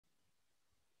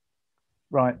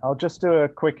Right, I'll just do a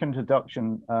quick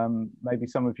introduction. Maybe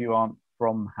some of you aren't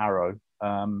from Harrow.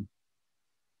 I'm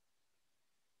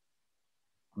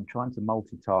trying to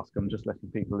multitask. I'm just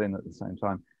letting people in at the same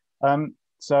time.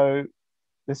 So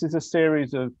this is a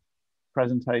series of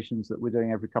presentations that we're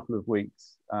doing every couple of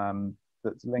weeks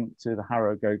that's linked to the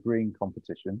Harrow Go Green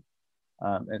competition.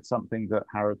 It's something that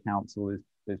Harrow Council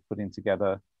is putting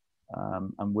together,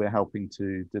 and we're helping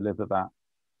to deliver that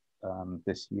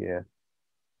this year.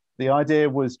 The idea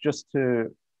was just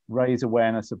to raise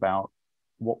awareness about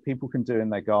what people can do in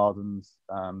their gardens,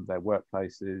 their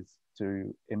workplaces,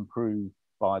 to improve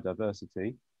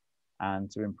biodiversity and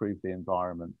to improve the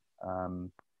environment.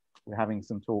 We're having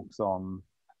some talks on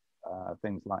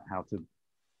things like how to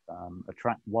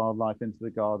attract wildlife into the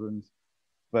gardens,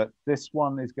 but this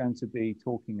one is going to be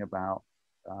talking about,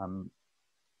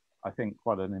 I think,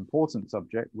 quite an important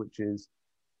subject, which is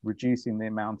reducing the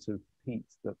amount of peat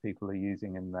that people are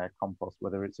using in their compost,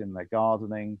 whether it's in their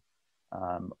gardening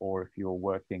or if you're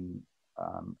working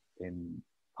in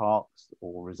parks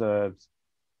or reserves,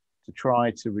 to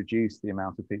try to reduce the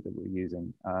amount of peat that we're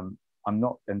using. I'm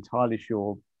not entirely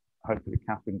sure, hopefully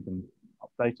Catherine can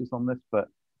update us on this, but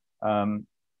I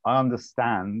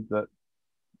understand that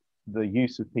the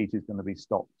use of peat is going to be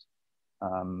stopped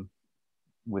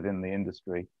within the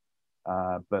industry,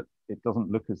 but it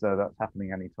doesn't look as though that's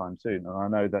happening anytime soon. And I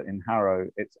know that in Harrow,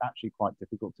 it's actually quite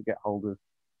difficult to get hold of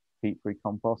peat-free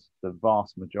compost. The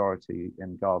vast majority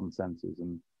in garden centres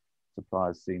and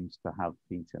suppliers seems to have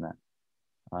peat in it.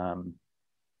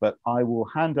 But I will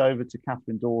hand over to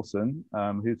Catherine Dawson,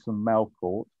 who's from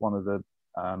Melcourt, one of the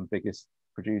biggest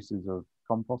producers of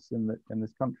compost in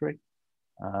this country.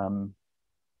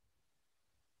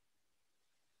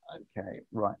 Okay,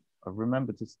 right. I've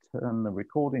remembered to turn the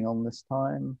recording on this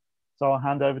time. So I'll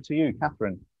hand over to you,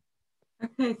 Catherine.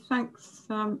 Okay, thanks.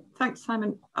 Thanks,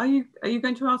 Simon. Are you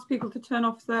going to ask people to turn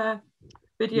off their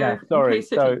video? Yeah, sorry.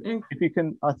 So if you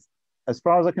can, as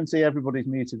far as I can see, everybody's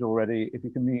muted already. If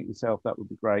you can mute yourself, that would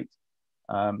be great.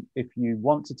 If you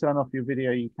want to turn off your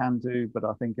video, you can do, but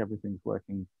I think everything's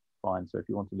working fine. So if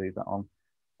you want to leave that on.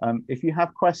 If you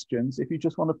have questions, if you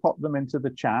just want to pop them into the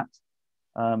chat,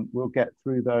 we'll get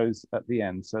through those at the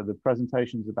end. So the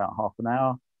presentation is about half an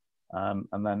hour,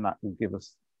 and then that will give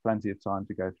us plenty of time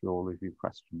to go through all of your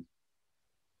questions.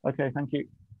 Okay, thank you.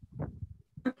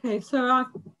 Okay, so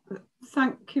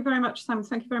thank you very much, Simon.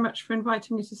 Thank you very much for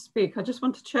inviting me to speak. I just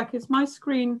want to check, is my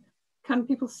screen, can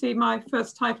people see my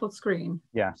first title screen?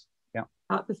 Yes, yeah.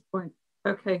 At this point,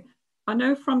 okay. I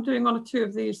know from doing one or two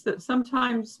of these that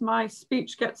sometimes my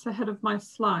speech gets ahead of my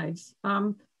slides.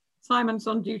 Simon's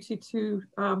on duty to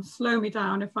slow me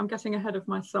down if I'm getting ahead of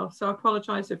myself. So I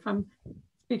apologize if I'm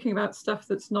speaking about stuff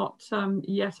that's not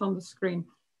yet on the screen.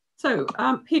 So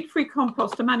peat-free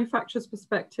compost, a manufacturer's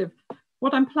perspective.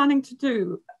 What I'm planning to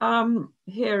do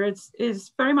here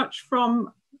is very much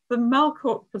from the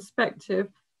Melcourt perspective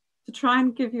to try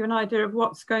and give you an idea of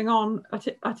what's going on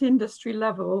at industry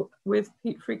level with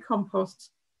peat-free composts.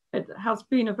 It has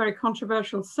been a very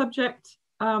controversial subject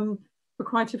for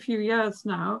quite a few years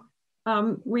now.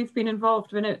 We've been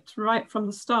involved in it right from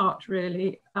the start,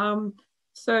 really.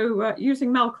 So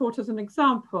using Melcourt as an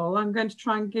example, I'm going to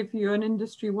try and give you an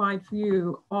industry-wide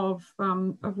view of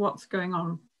what's going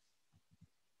on.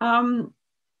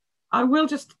 I will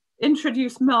just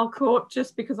introduce Melcourt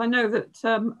just because I know that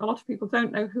a lot of people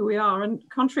don't know who we are. And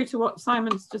contrary to what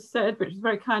Simon's just said, which is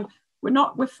very kind,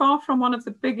 we're far from one of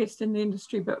the biggest in the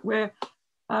industry, but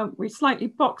we slightly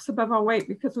box above our weight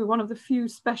because we're one of the few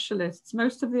specialists.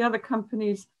 Most of the other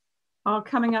companies are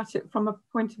coming at it from a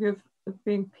point of view of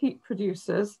being peat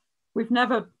producers. We've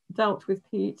never dealt with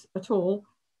peat at all.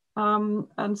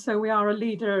 And so we are a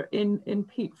leader in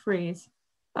peat freeze.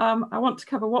 I want to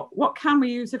cover what can we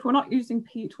use if we're not using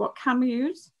peat, what can we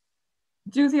use?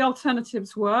 Do the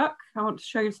alternatives work? I want to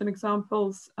show you some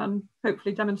examples and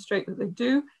hopefully demonstrate that they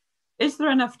do. Is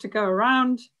there enough to go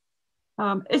around?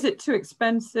 Is it too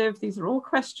expensive? These are all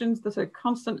questions that are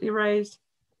constantly raised.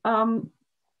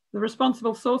 The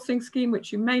responsible sourcing scheme,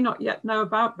 which you may not yet know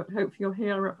about, but hope you'll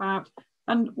hear about.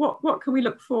 And what can we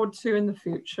look forward to in the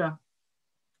future?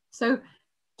 So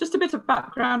just a bit of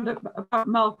background about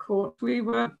Melcourt. We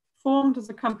were formed as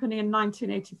a company in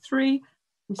 1983.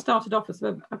 We started off as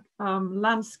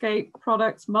landscape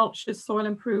products, mulches, soil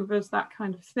improvers, that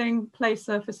kind of thing, play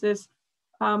surfaces.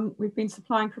 We've been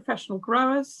supplying professional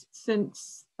growers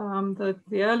since the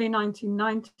early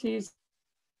 1990s.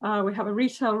 We have a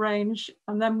retail range,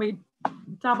 and then we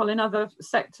dabble in other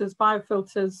sectors,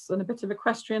 biofilters and a bit of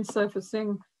equestrian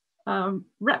surfacing,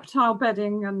 reptile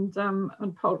bedding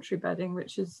and poultry bedding,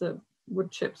 which is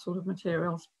wood chip sort of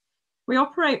materials. We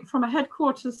operate from a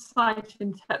headquarters site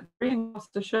in Tetbury in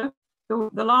Gloucestershire.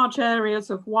 The large areas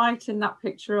of white in that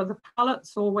picture are the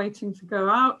pallets all waiting to go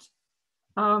out.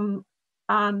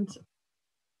 And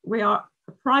we are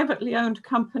a privately owned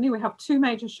company. We have two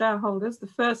major shareholders, the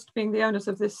first being the owners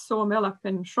of this sawmill up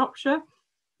in Shropshire.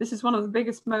 This is one of the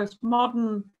biggest, most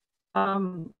modern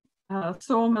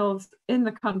sawmills in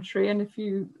the country. And if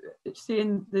you see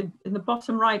in the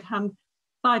bottom right-hand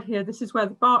side here, this is where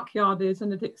the bark yard is,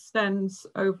 and it extends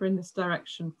over in this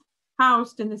direction.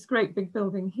 Housed in this great big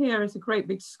building here is a great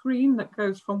big screen that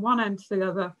goes from one end to the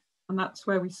other, and that's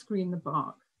where we screen the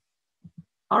bark.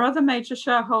 Our other major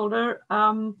shareholder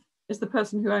is the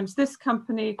person who owns this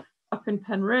company up in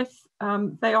Penrith.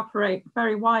 They operate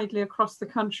very widely across the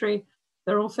country.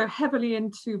 They're also heavily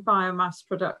into biomass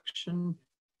production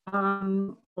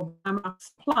or biomass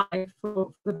supply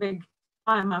for the big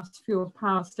biomass fueled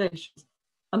power stations.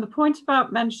 And the point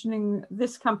about mentioning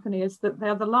this company is that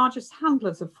they're the largest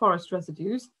handlers of forest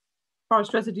residues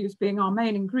being our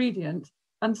main ingredient.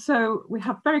 And so we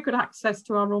have very good access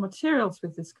to our raw materials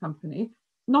with this company,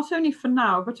 not only for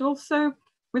now, but also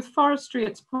with forestry,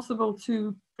 it's possible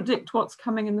to predict what's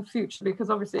coming in the future because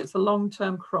obviously it's a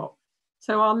long-term crop.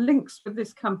 So our links with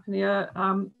this company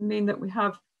mean that we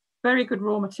have very good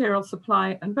raw material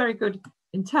supply and very good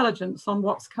intelligence on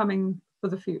what's coming for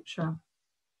the future.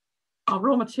 Our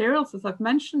raw materials, as I've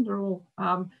mentioned, are all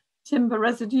timber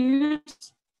residues.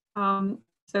 So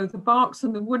the barks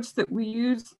and the woods that we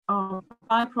use are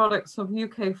byproducts of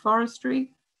UK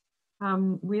forestry.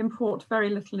 We import very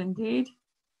little indeed.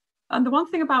 And the one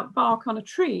thing about bark on a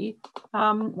tree,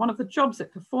 one of the jobs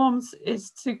it performs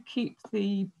is to keep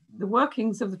the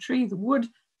workings of the tree, the wood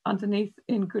underneath,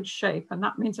 in good shape. And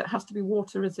that means it has to be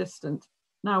water resistant.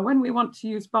 Now, when we want to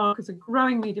use bark as a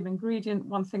growing medium ingredient,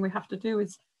 one thing we have to do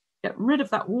is get rid of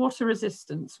that water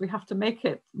resistance. We have to make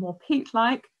it more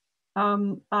peat-like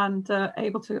and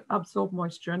able to absorb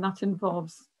moisture. And that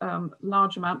involves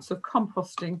large amounts of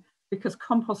composting, because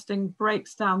composting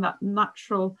breaks down that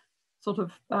natural sort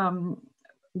of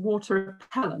water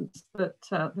repellent that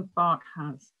the bark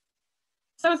has.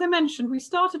 So as I mentioned, we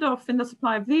started off in the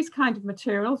supply of these kind of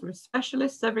materials. We're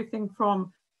specialists, everything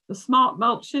from the smart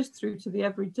mulches through to the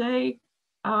everyday.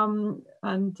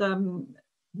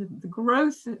 The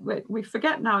growth, we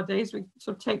forget nowadays, we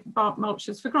sort of take bark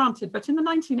mulches for granted, but in the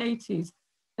 1980s,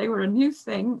 they were a new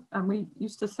thing, and we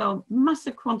used to sell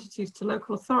massive quantities to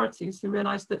local authorities who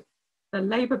realized that their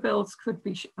labor bills could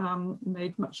be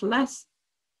made much less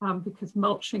because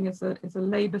mulching is a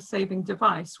labor-saving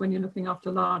device when you're looking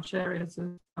after large areas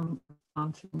of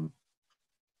planting.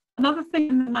 Another thing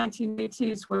in the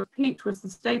 1980s was peat was the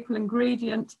staple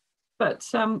ingredient. But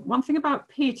one thing about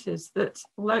peat is that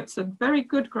although it's a very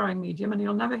good growing medium, and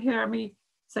you'll never hear me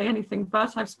say anything,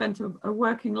 but I've spent a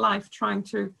working life trying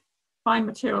to find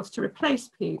materials to replace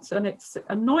peat, and it's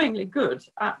annoyingly good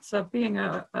at being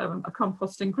a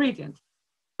compost ingredient.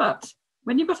 But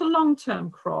when you've got a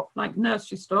long-term crop like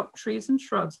nursery stock, trees and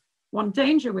shrubs, one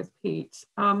danger with peat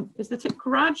is that it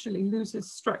gradually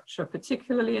loses structure,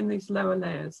 particularly in these lower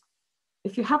layers.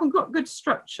 If you haven't got good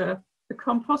structure, the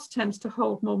compost tends to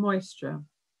hold more moisture.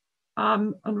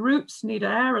 And roots need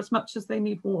air as much as they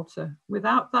need water.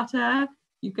 Without that air,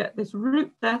 you get this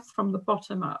root death from the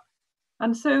bottom up.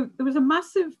 And so there was a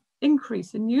massive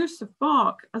increase in use of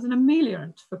bark as an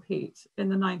ameliorant for peat in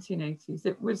the 1980s.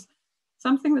 It was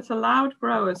something that allowed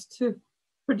growers to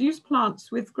produce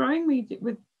plants with growing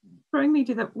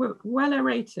media that were well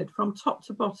aerated from top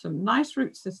to bottom, nice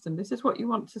root system. This is what you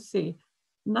want to see.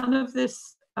 None of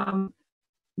this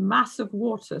mass of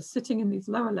water sitting in these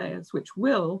lower layers, which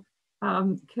will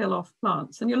kill off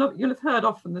plants. And you'll have heard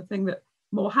often the thing that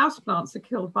more house plants are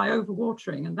killed by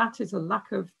overwatering, and that is a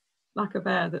lack of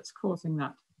air that's causing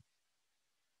that.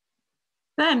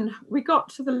 Then we got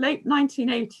to the late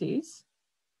 1980s,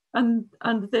 and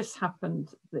this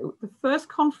happened. The first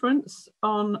conference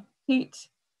on peat,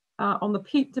 on the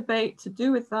peat debate to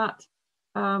do with that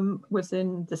was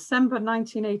in December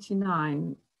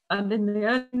 1989. And in the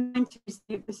early 90s,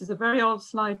 this is a very old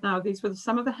slide now, these were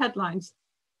some of the headlines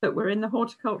that were in the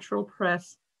horticultural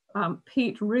press,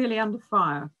 peat really under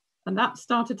fire. And that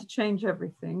started to change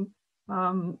everything.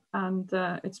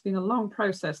 It's been a long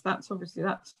process. That's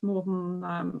more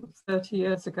than 30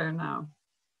 years ago now.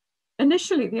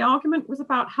 Initially, the argument was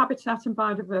about habitat and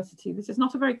biodiversity. This is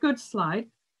not a very good slide,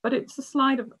 but it's a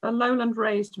slide of a lowland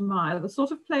raised mire, the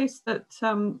sort of place that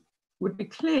would be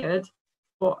cleared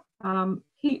for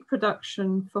peat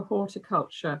production for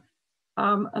horticulture.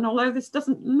 And although this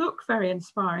doesn't look very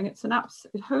inspiring, it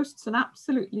hosts an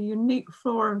absolutely unique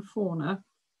flora and fauna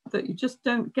that you just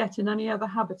don't get in any other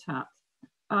habitat.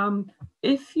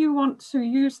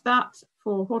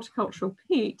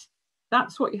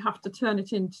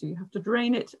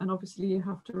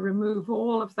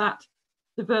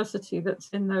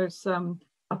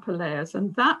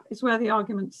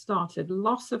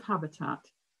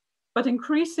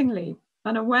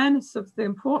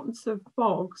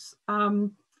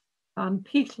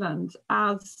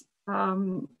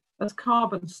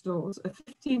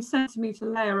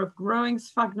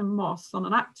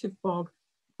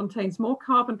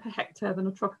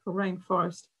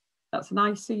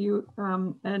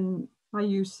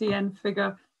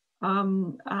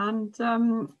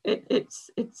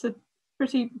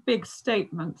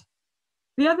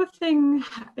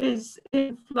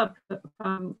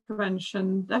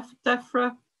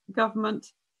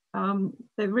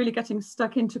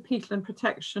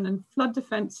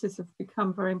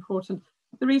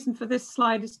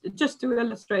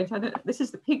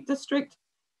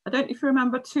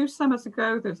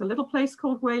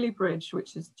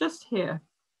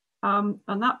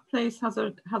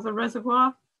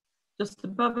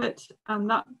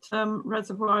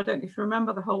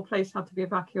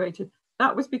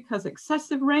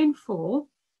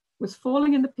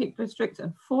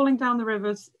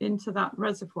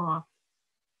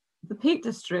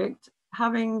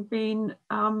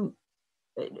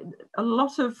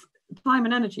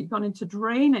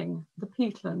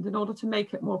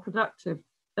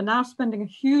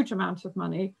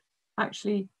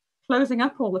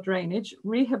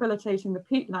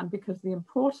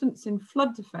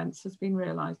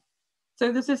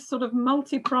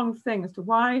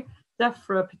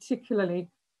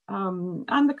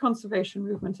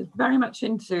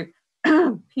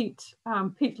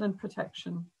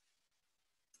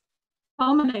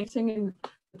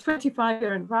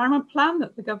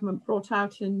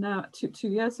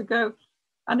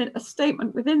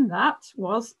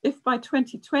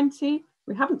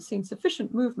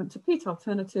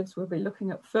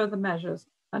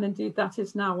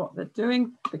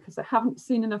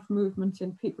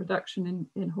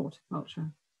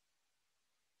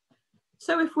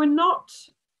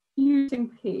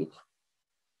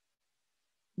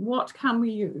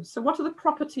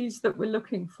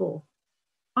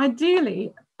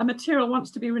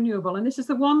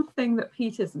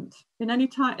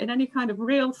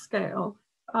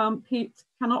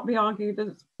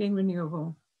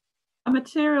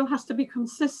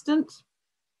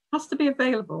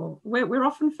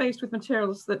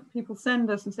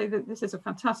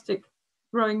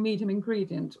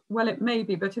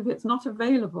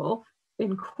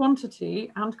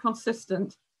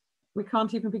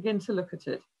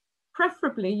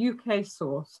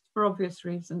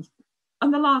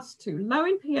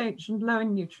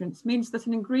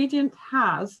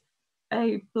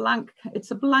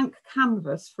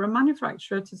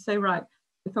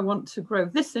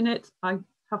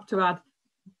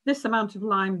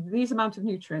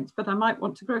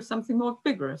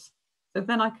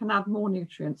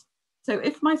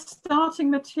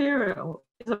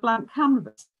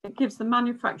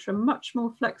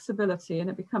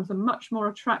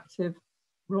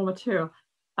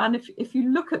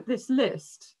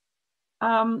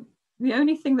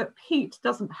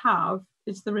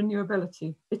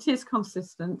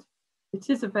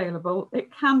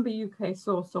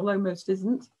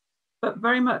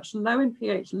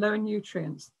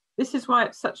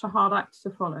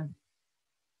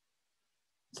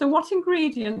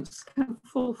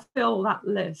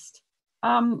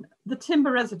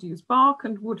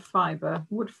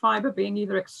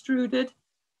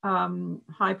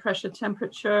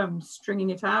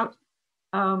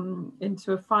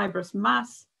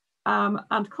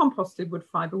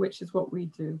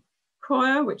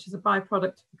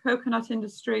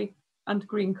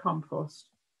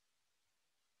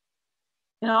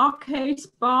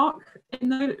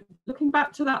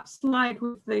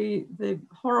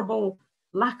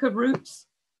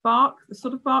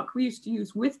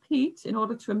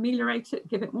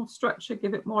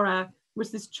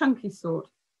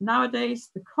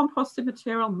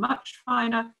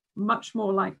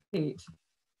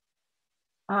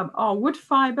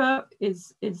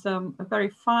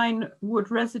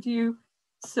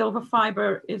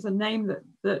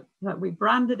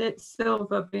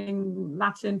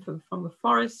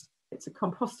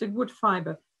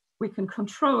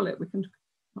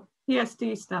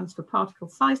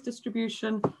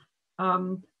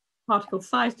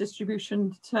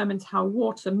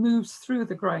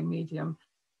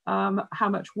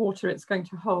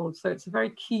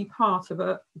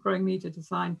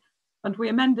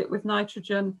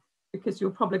 because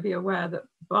you'll probably be aware that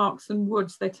barks and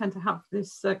woods, they tend to have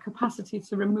this capacity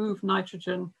to remove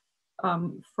nitrogen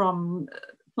from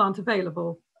plant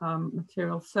available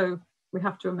material. So we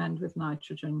have to amend with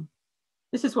nitrogen.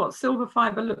 This is what silver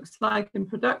fiber looks like in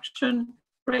production.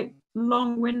 Great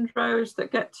long windrows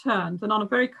that get turned. And on a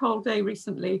very cold day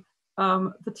recently,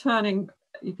 the turning,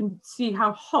 you can see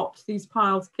how hot these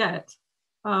piles get.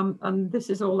 And this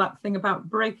is all that thing about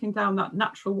breaking down that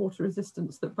natural water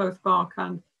resistance that both bark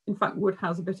and, in fact, wood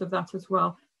has a bit of that as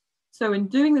well. So in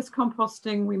doing this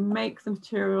composting, we make the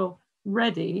material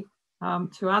ready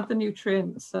to add the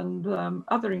nutrients and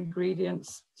other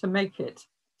ingredients to make it,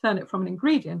 turn it from an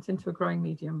ingredient into a growing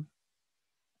medium.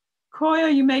 Coir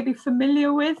you may be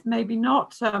familiar with, maybe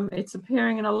not. It's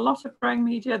appearing in a lot of growing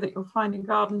media that you'll find in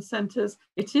garden centres.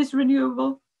 It is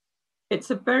renewable.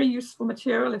 It's a very useful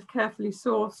material if carefully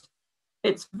sourced.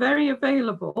 It's very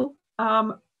available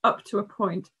up to a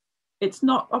point. It's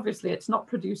not, obviously, it's not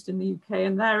produced in the UK,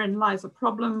 and therein lies a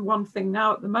problem. One thing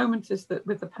now at the moment is that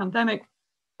with the pandemic,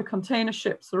 the container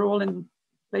ships are all in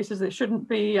places they shouldn't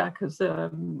be because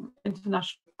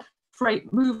international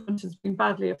freight movement has been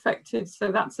badly affected.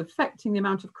 So that's affecting the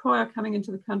amount of coir coming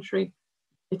into the country.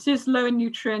 It is low in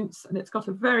nutrients and it's got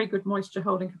a very good moisture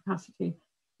holding capacity.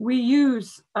 We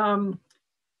use a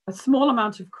small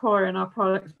amount of coir in our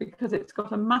products because it's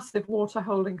got a massive water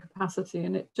holding capacity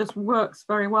and it just works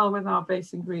very well with our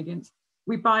base ingredients.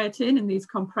 We buy it in these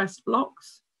compressed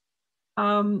blocks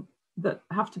that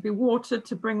have to be watered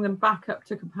to bring them back up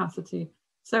to capacity.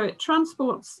 So it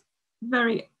transports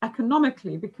very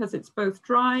economically because it's both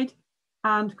dried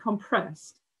and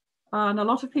compressed. And a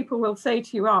lot of people will say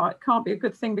to you, oh, it can't be a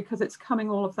good thing because it's coming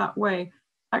all of that way.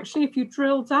 Actually, if you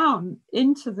drill down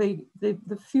into the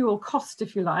fuel cost,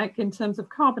 if you like, in terms of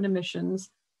carbon emissions,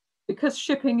 because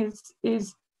shipping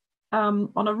is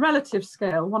on a relative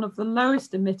scale, one of the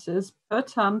lowest emitters per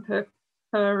ton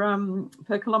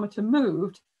per kilometre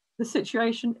moved, the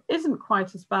situation isn't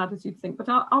quite as bad as you'd think. But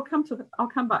I'll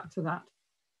come back to that.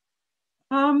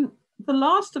 The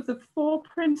last of the four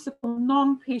principal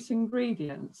non-peat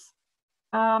ingredients,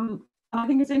 I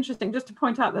think it's interesting just to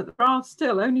point out that there are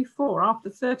still only four after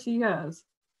 30 years.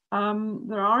 There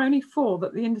are only four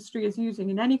that the industry is using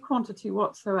in any quantity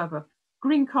whatsoever.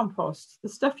 Green compost, the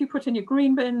stuff you put in your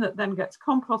green bin that then gets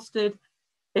composted.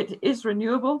 It is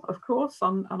renewable, of course,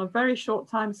 on a very short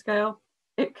time scale.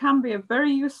 It can be a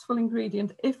very useful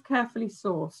ingredient if carefully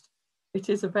sourced. It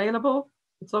is available.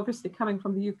 It's obviously coming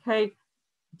from the UK.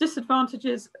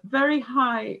 Disadvantages, very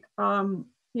high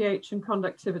pH and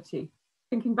conductivity.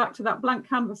 Thinking back to that blank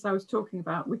canvas I was talking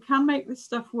about, we can make this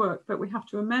stuff work, but we have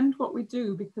to amend what we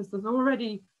do because there's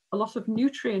already a lot of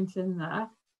nutrient in there.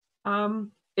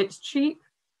 It's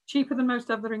cheaper than most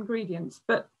other ingredients,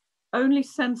 but only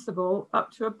sensible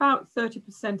up to about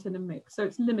 30% in a mix. So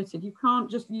it's limited. You can't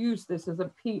just use this as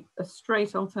a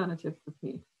straight alternative for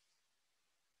peat.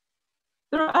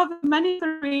 There are many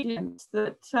ingredients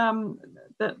that,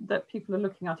 that people are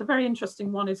looking at. A very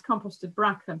interesting one is composted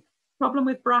bracken. Problem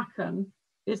with bracken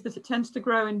is that it tends to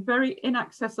grow in very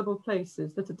inaccessible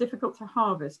places that are difficult to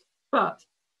harvest. But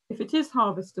if it is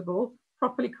harvestable,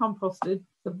 properly composted,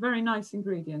 it's a very nice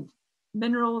ingredient.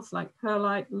 Minerals like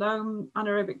perlite, loam,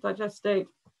 anaerobic digestate,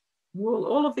 wool,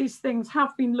 all of these things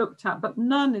have been looked at, but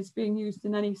none is being used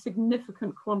in any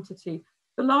significant quantity.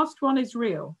 The last one is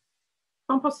real.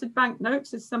 Composted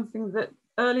banknotes is something that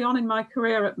early on in my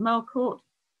career at Melcourt,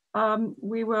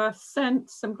 we were sent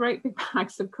some great big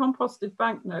bags of composted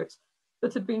banknotes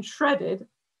that had been shredded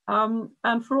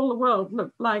and for all the world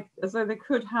looked like as though they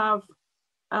could have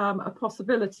a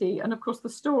possibility. And of course, the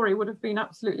story would have been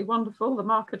absolutely wonderful. The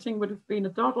marketing would have been a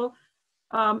doddle.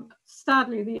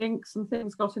 Sadly, the inks and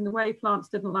things got in the way. Plants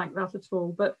didn't like that at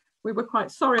all, but we were quite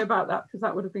sorry about that because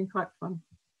that would have been quite fun.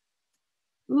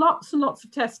 Lots and lots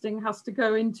of testing has to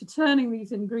go into turning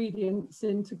these ingredients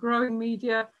into growing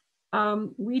media.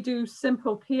 We do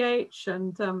simple pH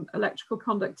and electrical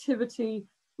conductivity.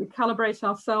 We calibrate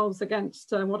ourselves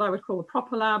against what I would call a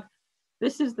proper lab.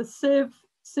 This is the sieve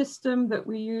system that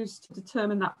we use to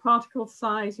determine that particle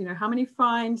size, you know, how many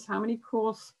fines, how many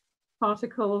coarse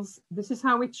particles. This is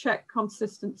how we check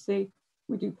consistency.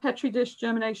 We do Petri dish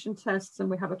germination tests, and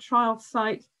we have a trial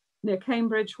site near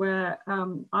Cambridge where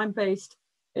I'm based.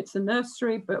 It's a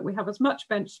nursery, but we have as much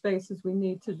bench space as we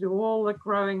need to do all the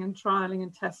growing and trialing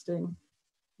and testing.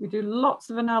 We do lots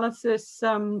of analysis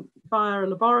via a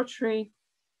laboratory.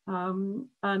 And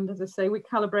as I say, we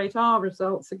calibrate our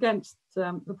results against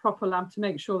the proper lab to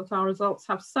make sure that our results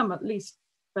have some at least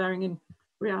bearing in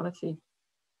reality.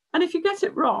 And if you get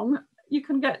it wrong, you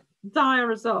can get dire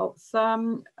results.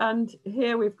 And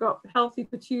here we've got healthy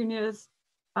petunias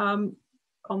on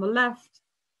the left.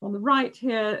 On the right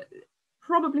here,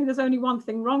 probably there's only one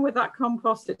thing wrong with that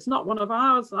compost. It's not one of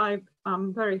ours.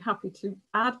 I'm very happy to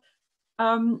add.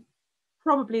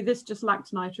 Probably this just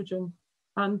lacked nitrogen.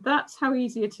 And that's how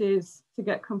easy it is to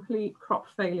get complete crop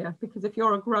failure, because if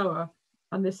you're a grower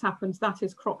and this happens, that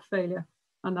is crop failure.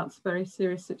 And that's a very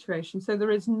serious situation. So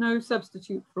there is no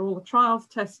substitute for all the trials,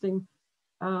 testing,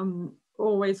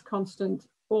 always constant,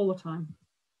 all the time.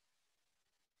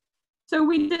 So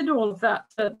we did all of that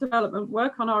development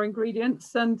work on our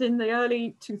ingredients, and in the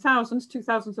early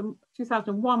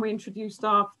 2001, we introduced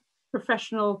our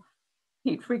professional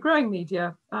peat-free growing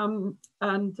media, and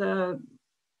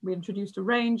we introduced a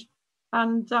range,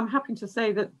 and I'm happy to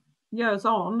say that years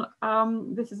on,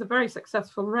 this is a very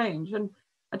successful range. And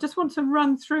I just want to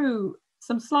run through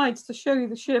some slides to show you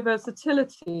the sheer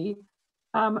versatility,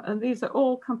 and these are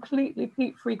all completely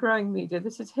peat-free growing media.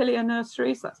 This is Hillier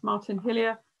Nurseries, that's Martin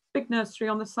Hillier, big nursery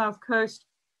on the south coast,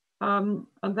 and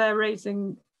they're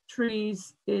raising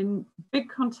trees in big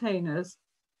containers.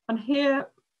 And here,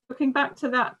 looking back to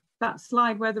that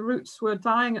slide where the roots were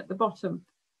dying at the bottom,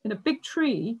 in a big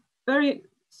tree, very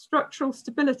structural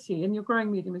stability in your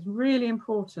growing medium is really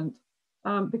important,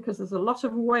 because there's a lot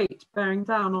of weight bearing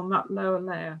down on that lower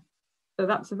layer. So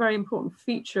that's a very important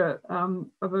feature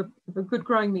of a good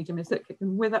growing medium, is that it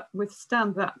can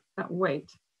withstand that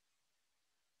weight.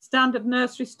 Standard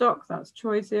nursery stock, that's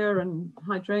Choisier and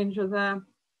Hydrangea there.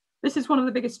 This is one of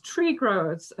the biggest tree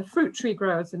growers, fruit tree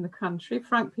growers in the country,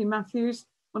 Frank P. Matthews,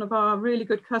 one of our really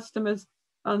good customers,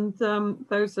 and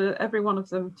those are, every one of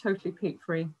them, totally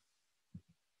peat-free.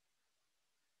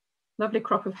 Lovely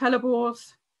crop of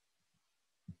hellebores.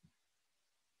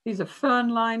 These are fern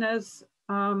liners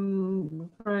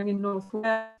growing in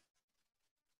Northwest,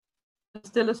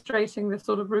 just illustrating the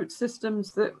sort of root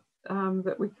systems that,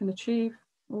 that we can achieve,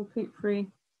 all peat-free.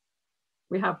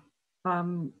 We have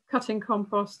cutting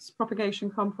composts,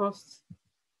 propagation composts.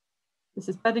 This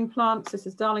is bedding plants. This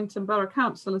is Darlington Borough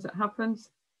Council, as it happens.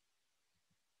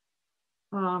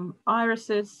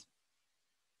 Irises.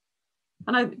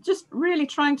 And I'm just really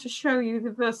trying to show you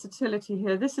the versatility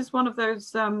here. This is one of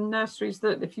those nurseries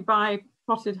that if you buy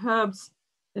potted herbs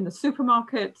in the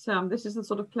supermarket, this is the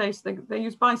sort of place they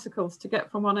use bicycles to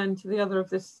get from one end to the other of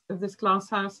this glass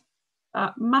house.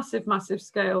 Massive, massive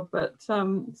scale, but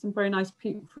some very nice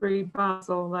peat-free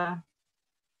basil there.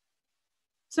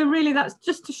 So really that's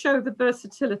just to show the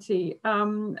versatility.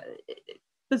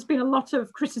 There's been a lot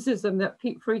of criticism that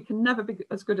peat-free can never be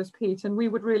as good as peat, and we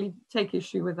would really take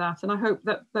issue with that. And I hope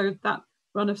that that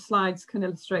run of slides can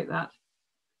illustrate that.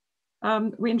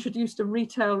 We introduced a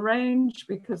retail range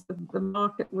because the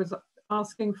market was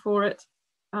asking for it.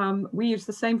 We use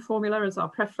the same formula as our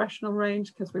professional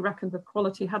range because we reckoned the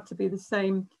quality had to be the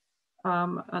same,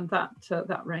 and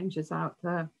that range is out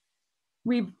there.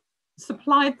 We've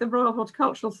supplied the Royal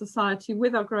Horticultural Society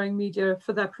with our growing media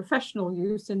for their professional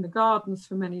use in the gardens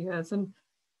for many years, and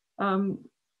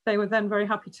they were then very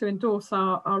happy to endorse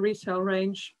our retail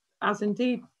range, as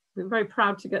indeed we're very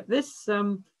proud to get this.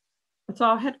 At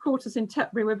our headquarters in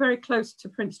Tetbury, we're very close to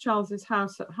Prince Charles's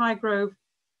house at Highgrove,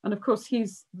 and of course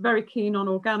he's very keen on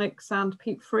organics and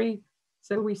peat-free,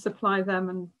 so we supply them,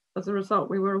 and as a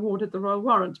result we were awarded the Royal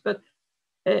Warrant. But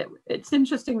it's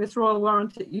interesting, this Royal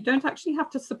Warrant, you don't actually have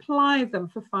to supply them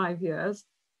for 5 years,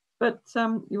 but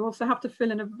you also have to fill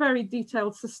in a very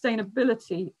detailed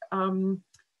sustainability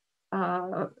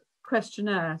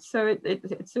questionnaire. So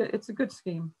it's a good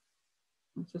scheme.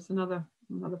 It's just another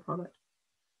product.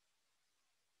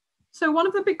 So one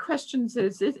of the big questions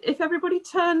is if everybody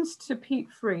turns to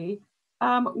peat-free,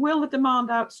 will the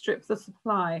demand outstrip the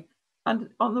supply?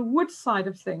 And on the wood side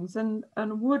of things, and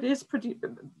wood is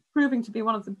proving to be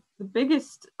one of the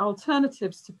biggest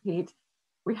alternatives to peat,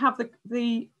 we have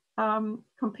the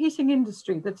competing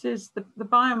industry that is the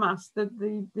biomass,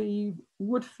 the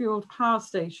wood-fueled power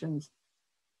stations.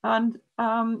 And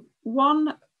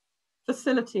one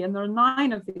facility, and there are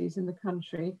 9 of these in the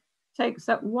country, takes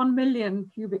up 1 million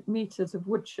cubic meters of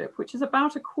wood chip, which is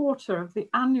about 1/4 of the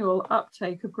annual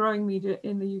uptake of growing media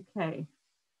in the UK.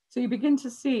 So you begin to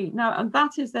see now, and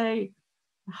that is a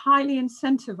highly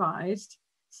incentivized,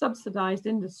 subsidized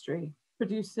industry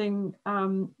producing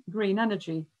green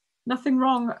energy. Nothing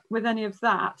wrong with any of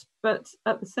that, but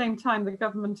at the same time, the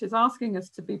government is asking us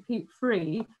to be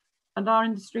peat-free, and our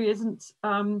industry isn't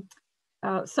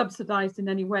subsidized in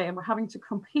any way, and we're having to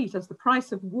compete. As the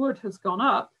price of wood has gone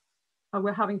up,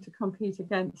 we're having to compete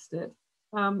against it.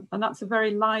 And that's a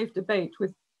very live debate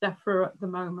with DEFRA at the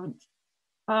moment.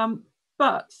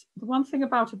 But the one thing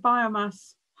about a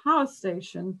biomass power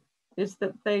station is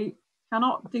that they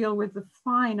cannot deal with the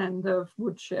fine end of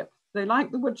wood chip. they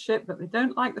like the wood chip, but they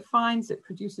don't like the fines. It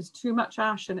produces too much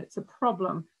ash and it's a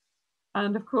problem.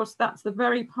 And of course, that's the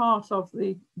very part of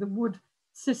the wood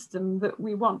system that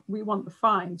we want. We want the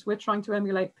fines. We're trying to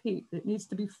emulate peat. It needs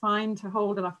to be fine to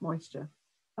hold enough moisture.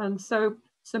 And so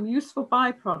some useful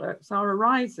byproducts are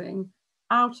arising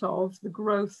out of the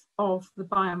growth of the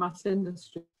biomass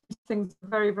industry. Things are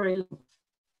very, very linked.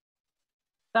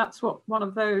 That's what one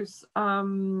of those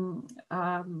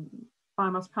biomass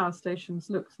power stations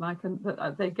looks like, and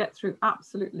that they get through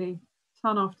absolutely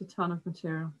ton after ton of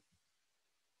material.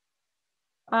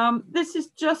 This is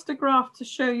just a graph to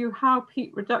show you how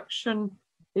peat reduction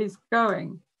is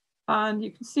going. And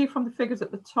you can see from the figures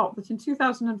at the top that in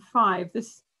 2005,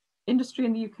 this industry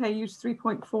in the UK used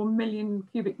 3.4 million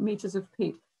cubic meters of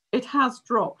peat. It has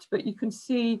dropped, but you can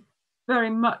see very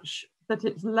much that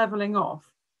it's leveling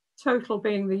off. Total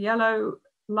being the yellow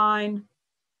line,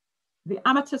 the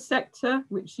amateur sector,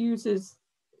 which uses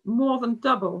more than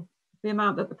double the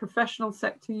amount that the professional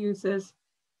sector uses,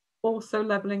 also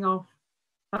leveling off.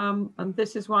 And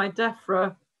this is why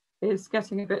DEFRA is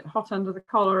getting a bit hot under the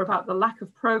collar about the lack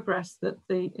of progress that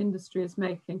the industry is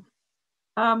making.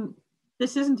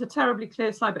 This isn't a terribly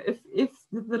clear slide, but if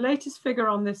the latest figure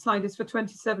on this slide is for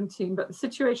 2017, but the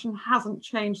situation hasn't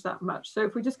changed that much. So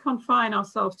if we just confine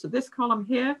ourselves to this column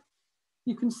here,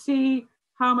 you can see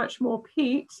how much more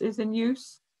peat is in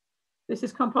use. This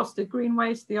is composted green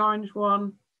waste, the orange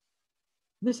one.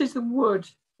 This is the wood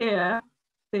here,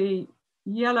 the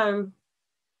yellow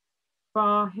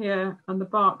bar here and the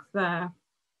bark there.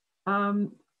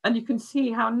 And you can see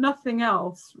how nothing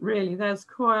else really, there's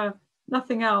coir,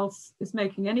 nothing else is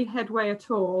making any headway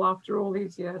at all after all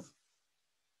these years.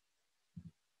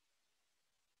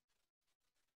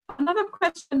 Another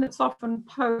question that's often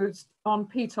posed on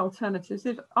peat alternatives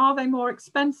is, are they more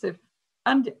expensive?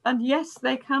 And yes,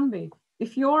 they can be.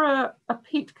 If you're a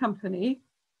peat company,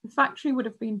 the factory would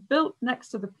have been built next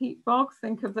to the peat bog.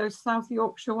 Think of those South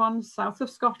Yorkshire ones, south of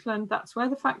Scotland. That's where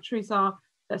the factories are.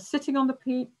 They're sitting on the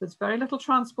peat. There's very little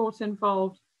transport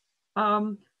involved.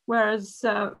 Whereas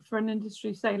for an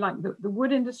industry, say like the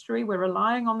wood industry, we're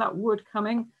relying on that wood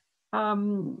coming,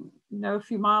 a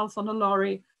few miles on a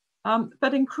lorry.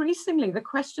 But increasingly, the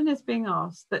question is being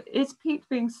asked that is peat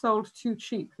being sold too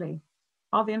cheaply?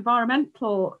 Are the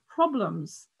environmental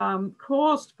problems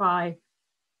caused by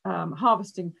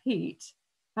harvesting peat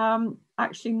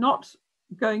actually not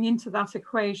going into that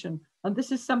equation? And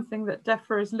this is something that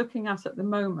DEFRA is looking at the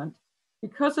moment.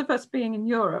 Because of us being in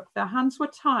Europe, their hands were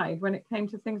tied when it came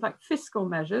to things like fiscal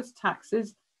measures,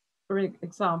 taxes, for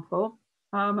example,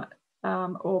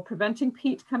 or preventing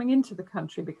peat coming into the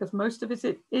country, because most of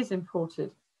it is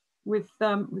imported. With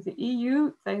the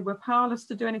EU, they were powerless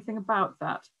to do anything about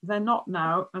that. They're not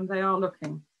now, and they are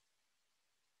looking.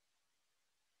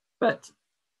 But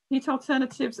peat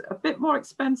alternatives a bit more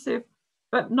expensive,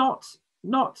 but not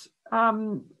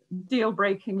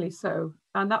deal-breakingly so.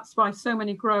 And that's why so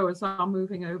many growers are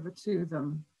moving over to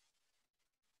them.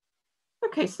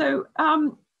 Okay, so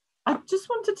I just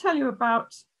want to tell you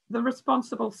about the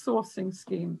responsible sourcing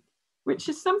scheme, which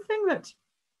is something that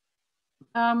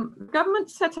the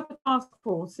government set up a task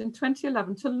force in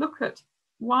 2011 to look at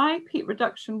why peat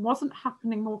reduction wasn't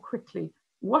happening more quickly.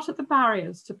 What are the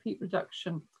barriers to peat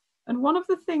reduction? And one of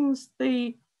the things,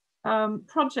 the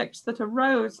projects that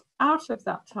arose out of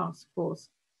that task force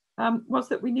was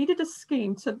that we needed a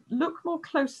scheme to look more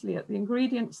closely at the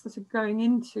ingredients that are going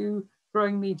into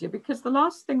growing media, because the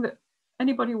last thing that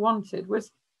anybody wanted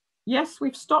was, yes,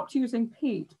 we've stopped using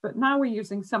peat, but now we're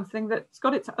using something that's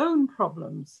got its own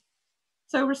problems.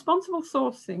 So responsible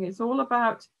sourcing is all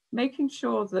about making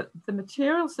sure that the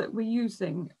materials that we're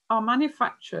using are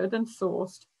manufactured and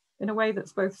sourced in a way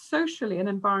that's both socially and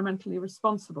environmentally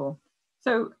responsible.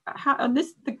 So,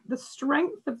 the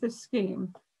strength of this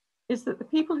scheme is that the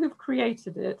people who've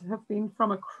created it have been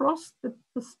from across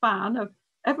the span of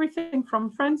everything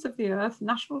from Friends of the Earth,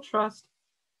 National Trust,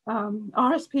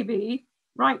 RSPB,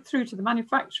 right through to the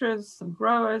manufacturers and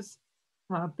growers.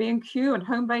 B&Q and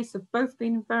Homebase have both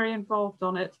been very involved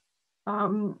on it,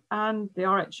 and the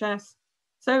RHS.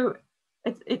 So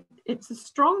it's a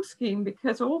strong scheme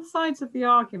because all sides of the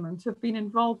argument have been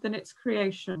involved in its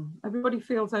creation. Everybody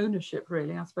feels ownership,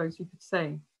 really, I suppose you could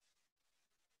say.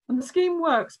 And the scheme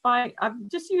works by, I'm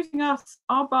just using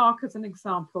our bark as an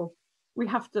example. We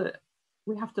have to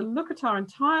look at our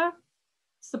entire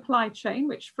supply chain,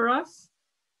 which for us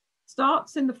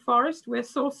starts in the forest. We're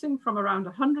sourcing from around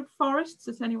 100 forests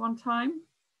at any one time.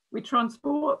 We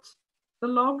transport the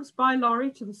logs by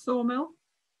lorry to the sawmill.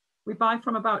 We buy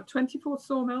from about 24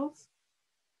 sawmills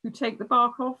who take the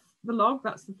bark off the log.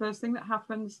 That's the first thing that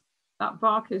happens. That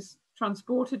bark is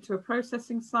transported to a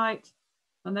processing site,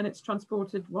 and then it's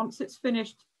transported, once it's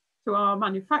finished, to our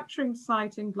manufacturing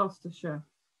site in Gloucestershire.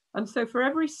 And so for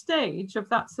every stage of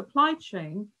that supply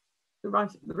chain, the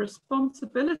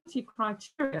responsibility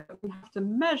criteria that we have to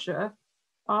measure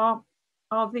are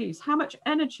these. How much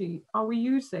energy are we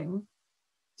using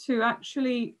to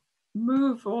actually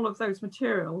move all of those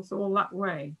materials all that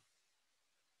way?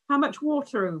 How much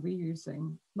water are we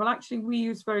using? Well, actually, we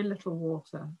use very little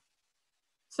water.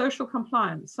 Social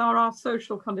compliance, are our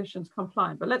social conditions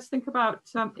compliant? But let's think about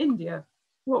India.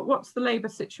 What's the labour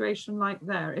situation like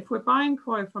there? If we're buying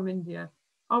coir from India,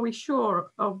 are we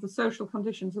sure of the social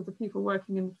conditions of the people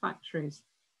working in the factories?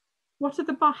 What are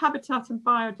the habitat and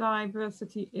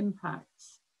biodiversity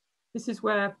impacts? This is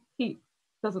where peat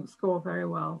doesn't score very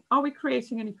well. Are we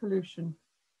creating any pollution?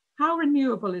 How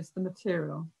renewable is the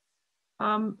material?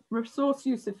 Resource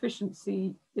use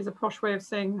efficiency is a posh way of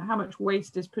saying how much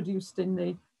waste is produced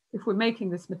if we're making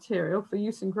this material for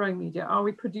use in growing media, are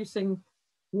we producing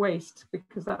waste?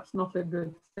 Because that's not a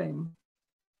good thing.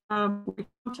 We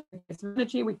count up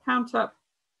energy, we count up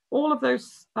all of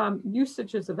those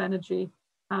usages of energy,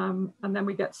 and then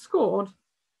we get scored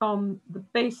on the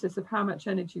basis of how much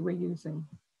energy we're using.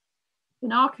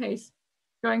 In our case,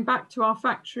 going back to our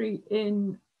factory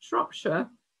in Shropshire,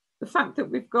 the fact that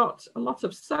we've got a lot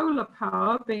of solar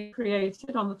power being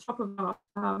created on the top of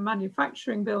our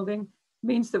manufacturing building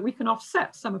means that we can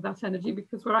offset some of that energy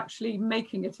because we're actually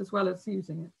making it as well as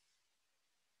using it,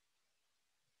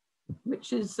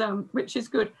 which is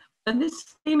good. And this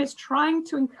scheme is trying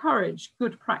to encourage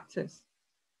good practice.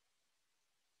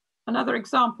 Another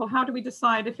example, how do we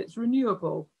decide if it's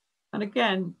renewable? And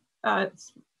again,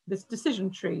 it's this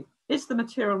decision tree. Is the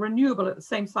material renewable at the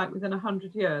same site within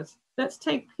 100 years? Let's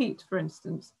take peat, for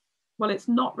instance. Well, it's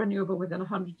not renewable within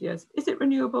 100 years. Is it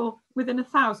renewable within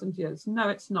 1,000 years? No,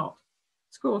 it's not.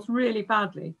 It scores really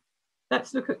badly.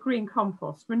 Let's look at green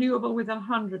compost. Renewable within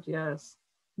 100 years?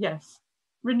 Yes.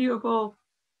 Renewable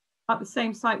at the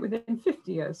same site within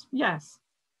 50 years? Yes.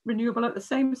 Renewable at the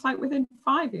same site within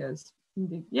 5 years?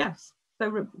 Indeed, yes.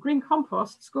 So green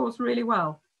compost scores really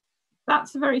well.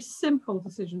 That's a very simple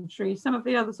decision tree. Some of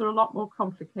the others are a lot more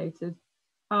complicated,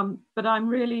 but I'm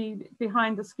really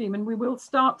behind the scheme, and we will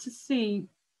start to see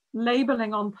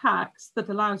labeling on packs that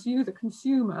allows you, the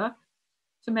consumer,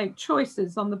 to make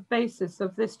choices on the basis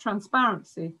of this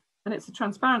transparency. And it's a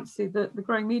transparency that the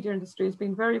growing media industry has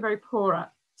been very, very poor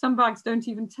at. Some bags don't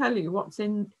even tell you what's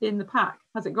in the pack.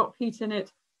 Has it got peat in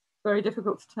it? Very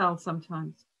difficult to tell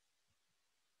sometimes.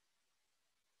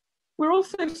 We're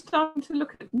also starting to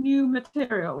look at new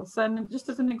materials, and just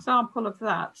as an example of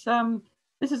that,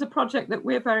 this is a project that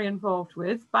we're very involved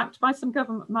with, backed by some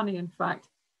government money, in fact.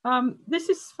 This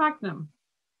is sphagnum.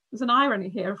 There's an irony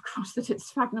here, of course, that it's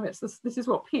sphagnum. This is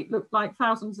what peat looked like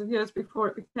thousands of years before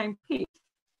it became peat.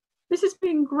 This is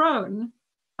being grown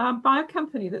by a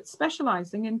company that's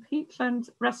specializing in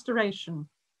peatland restoration.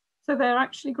 So they're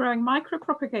actually growing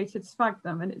micropropagated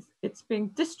sphagnum, and it's being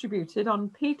distributed on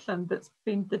peatland that's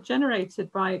been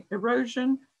degenerated by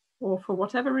erosion or for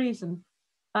whatever reason.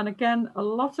 And again, a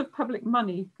lot of public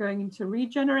money going into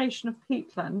regeneration of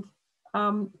peatland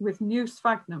with new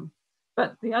sphagnum.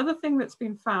 But the other thing that's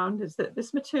been found is that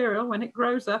this material, when it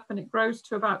grows up and it grows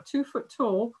to about 2 foot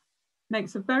tall,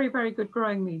 makes a very, very good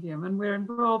growing medium. And we're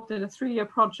involved in a 3-year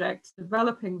project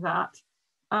developing that.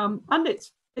 And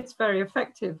it's very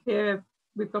effective. Here,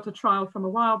 we've got a trial from a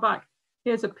while back.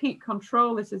 Here's a peat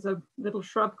control. This is a little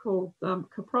shrub called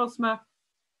coprosma.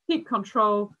 Peat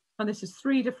control, and this is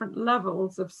 3 different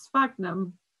levels of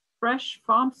sphagnum, fresh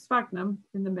farmed sphagnum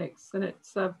in the mix. And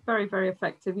it's very, very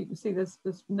effective. You can see there's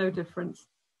no difference.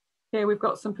 Here we've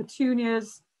got some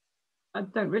petunias. I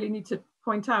don't really need to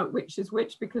point out which is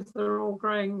which because they're all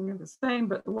growing the same,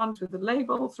 but the ones with the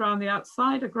labels around the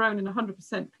outside are grown in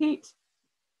 100% peat.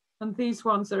 And these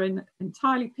ones are in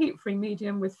entirely peat-free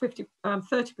medium with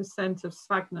 30% of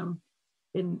sphagnum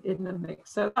in the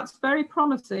mix. So that's very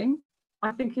promising.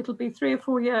 I think it'll be 3 or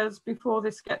 4 years before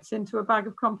this gets into a bag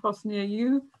of compost near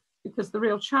you, because the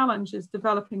real challenge is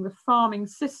developing the farming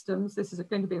systems. This is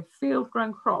going to be a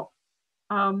field-grown crop,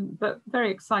 but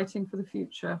very exciting for the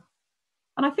future.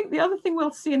 And I think the other thing we'll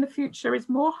see in the future is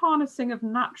more harnessing of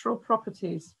natural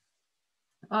properties.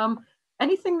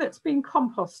 Anything that's been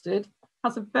composted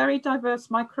has a very diverse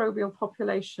microbial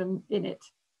population in it.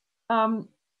 And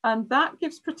that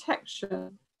gives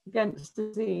protection against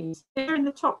disease. Here in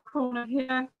the top corner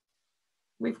here,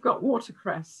 we've got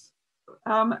watercress.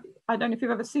 I don't know if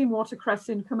you've ever seen watercress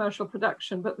in commercial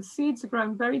production, but the seeds are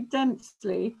grown very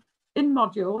densely in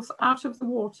modules out of the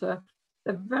water.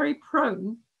 They're very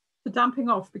prone to damping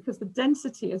off because the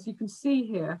density, as you can see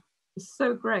here, is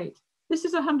so great. This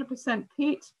is 100%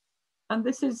 peat, and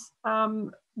this is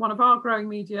one of our growing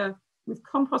media with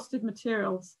composted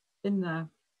materials in there.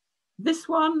 This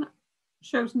one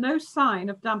shows no sign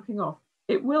of damping off.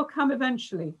 It will come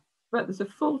eventually, but there's a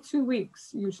full 2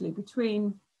 weeks usually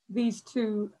between these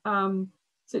two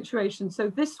situations. So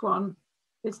this one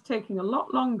is taking a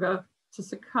lot longer to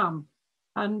succumb.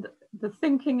 And the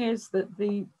thinking is that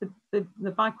the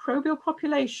microbial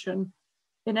population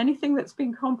in anything that's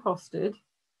been composted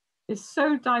is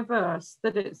so diverse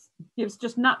that it gives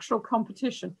just natural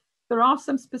competition. There are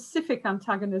some specific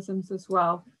antagonisms as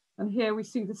well. And here we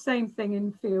see the same thing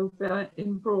in field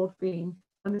in broad bean.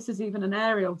 And this is even an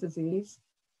aerial disease.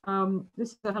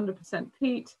 This is 100%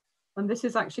 peat. And this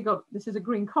is actually this is a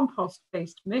green compost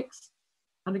based mix.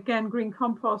 And again, green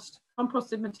compost,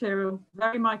 composted material,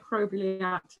 very microbially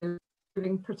active,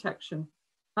 giving protection.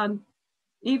 And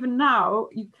even now,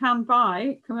 you can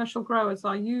buy, commercial growers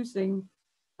are using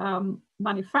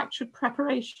manufactured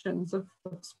preparations of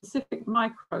specific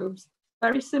microbes,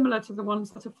 very similar to the ones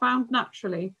that are found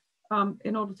naturally,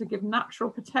 in order to give natural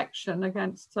protection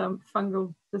against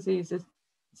fungal diseases.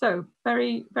 So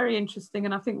very, very interesting.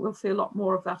 And I think we'll see a lot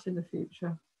more of that in the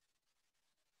future.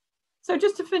 So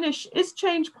just to finish, is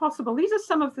change possible? These are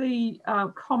some of the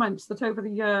comments that over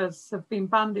the years have been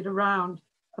bandied around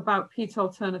about peat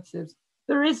alternatives.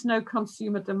 There is no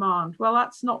consumer demand. Well,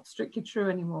 that's not strictly true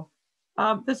anymore.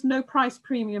 There's no price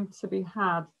premium to be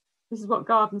had. This is what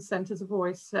garden centres have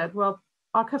always said. Well,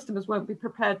 our customers won't be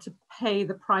prepared to pay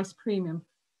the price premium.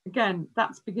 Again,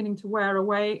 that's beginning to wear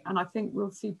away, and I think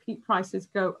we'll see peat prices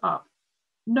go up.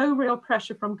 No real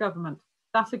pressure from government.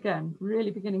 That again,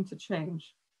 really beginning to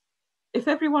change. If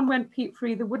everyone went peat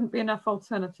free, there wouldn't be enough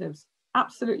alternatives.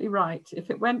 Absolutely right. If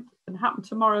it went and happened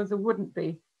tomorrow, there wouldn't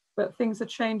be. But things are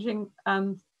changing,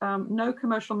 and no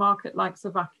commercial market likes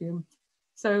a vacuum.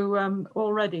 So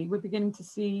already we're beginning to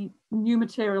see new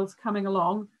materials coming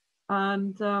along,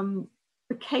 and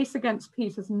the case against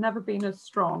peat has never been as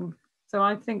strong. So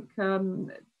I think there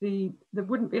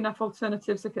wouldn't be enough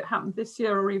alternatives if it happened this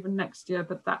year or even next year,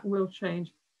 but that will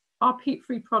change. Are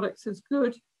peat-free products as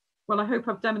good? Well, I hope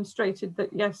I've demonstrated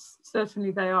that, yes,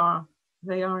 certainly they are.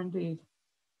 They are indeed.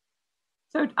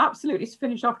 So absolutely, to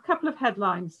finish off, a couple of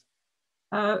headlines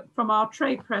from our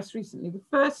trade press recently. The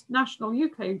first national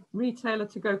UK retailer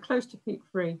to go close to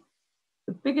peat-free.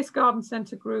 The biggest garden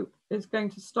centre group is going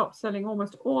to stop selling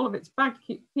almost all of its bagged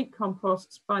peat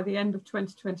composts by the end of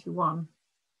 2021.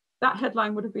 That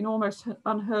headline would have been almost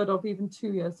unheard of even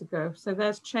 2 years ago. So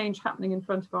there's change happening in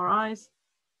front of our eyes.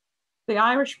 The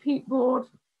Irish Peat Board,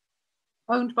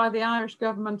 owned by the Irish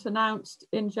government, announced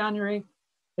in January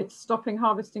it's stopping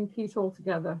harvesting peat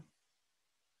altogether.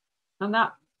 And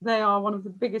that they are one of the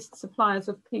biggest suppliers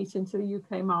of peat into the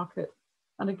UK market.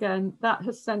 And again, that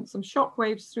has sent some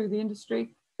shockwaves through the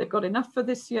industry. They've got enough for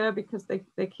this year because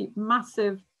they keep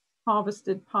massive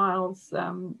harvested piles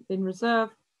in reserve,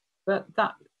 but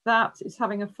that is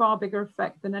having a far bigger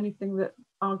effect than anything that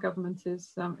our government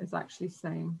is actually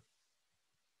saying.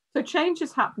 So change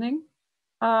is happening,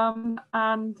 and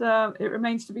it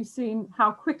remains to be seen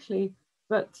how quickly,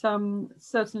 but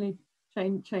certainly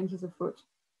change is afoot.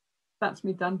 That's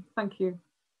me done. Thank you.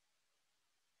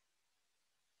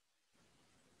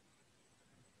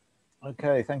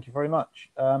 Okay, thank you very much.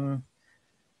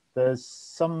 There's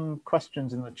some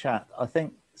questions in the chat. I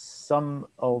think some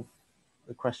of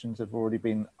the questions have already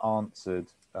been answered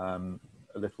a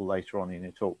little later on in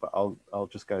your talk, but I'll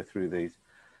just go through these.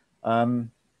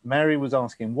 Mary was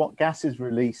asking, what gas is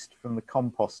released from the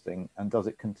composting and does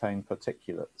it contain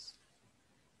particulates?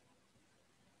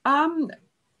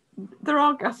 There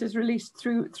are gases released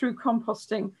through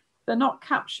composting. They're not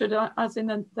captured, as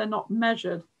in they're not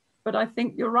measured. But I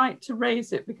think you're right to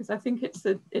raise it because I think it's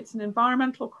an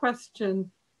environmental question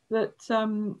that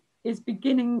is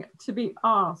beginning to be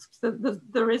asked.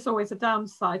 There is always a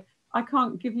downside. I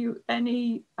can't give you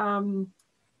any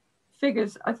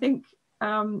figures. I think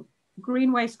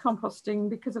green waste composting,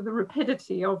 because of the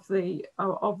rapidity of the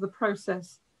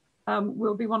process,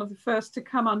 will be one of the first to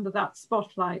come under that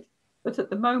spotlight. But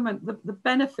at the moment, the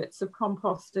benefits of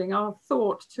composting are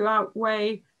thought to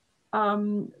outweigh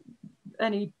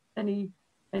any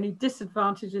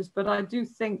disadvantages, but I do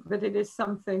think that it is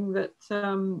something that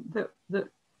that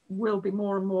will be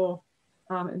more and more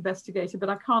investigated. But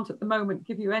I can't at the moment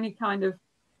give you any kind of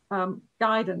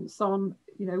guidance on,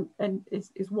 and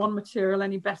is one material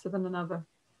any better than another.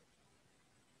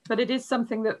 But it is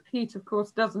something that peat, of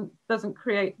course, doesn't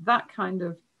create that kind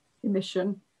of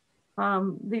emission.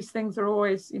 These things are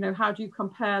always, how do you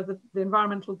compare the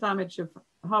environmental damage of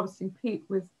harvesting peat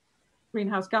with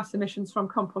greenhouse gas emissions from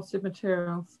composted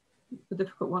materials? the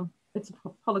difficult one. It's a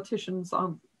politician's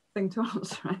thing to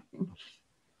answer, I think.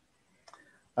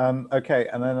 Okay,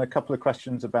 and then a couple of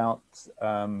questions about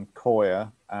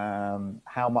coir.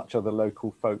 How much are the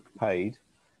local folk paid?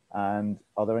 And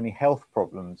are there any health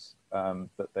problems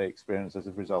that they experience as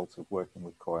a result of working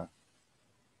with coir?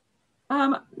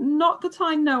 Not that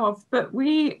I know of, but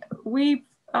we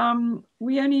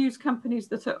only use companies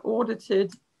that are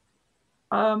audited.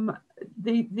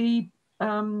 The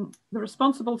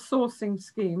responsible sourcing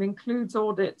scheme includes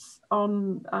audits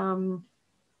on.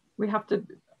 We have to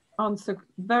answer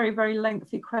very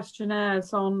lengthy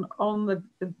questionnaires on the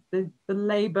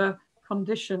labour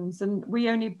conditions, and we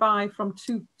only buy from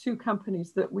two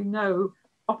companies that we know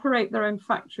operate their own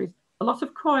factories. A lot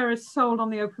of coir is sold on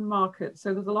the open market,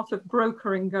 so there's a lot of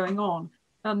brokering going on,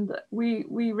 and we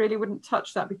really wouldn't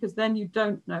touch that, because then you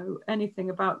don't know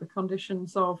anything about the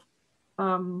conditions of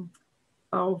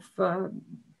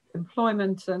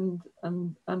employment and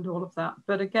all of that.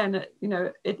 But again, you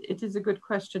know, it is a good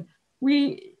question.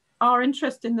 Our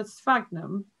interest in the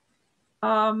sphagnum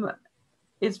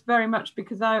is very much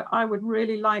because I would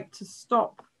really like to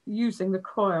stop using the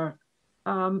coir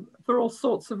for all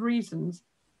sorts of reasons.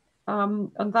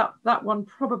 And that one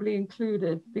probably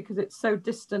included, because it's so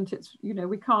distant. It's, you know,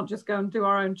 we can't just go and do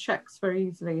our own checks very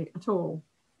easily at all.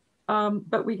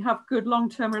 But we have good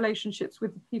long-term relationships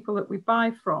with the people that we buy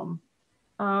from.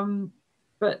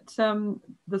 But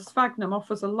the sphagnum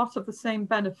offers a lot of the same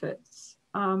benefits.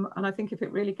 And I think if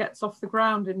it really gets off the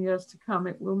ground in years to come,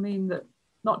 it will mean that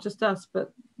not just us,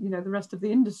 but, you know, the rest of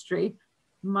the industry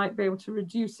might be able to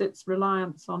reduce its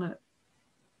reliance on it.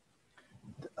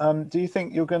 Do you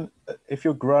think you're going, if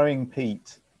you're growing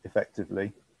peat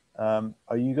effectively, are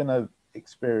you going to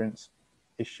experience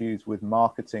issues with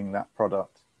marketing that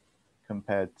product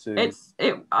compared to?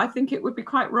 I think it would be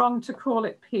quite wrong to call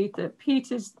it peat.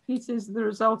 Peat is the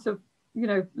result of, you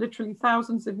know, literally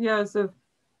thousands of years of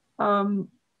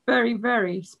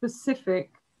very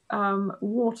specific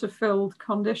water-filled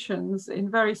conditions in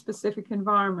very specific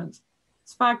environments.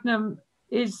 Sphagnum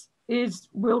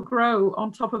will grow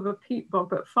on top of a peat bog,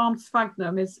 but farmed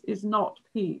sphagnum is not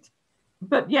peat.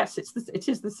 But yes, it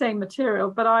is the same material.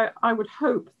 But I would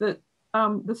hope that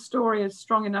the story is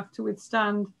strong enough to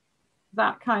withstand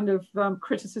that kind of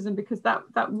criticism, because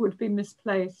that would be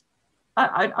misplaced.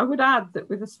 I would add that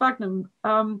with the sphagnum,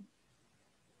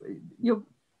 you'll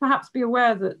perhaps be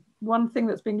aware that one thing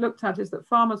that's being looked at is that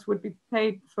farmers would be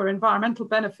paid for environmental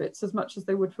benefits as much as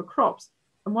they would for crops.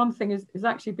 And one thing is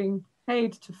actually being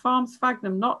paid to farm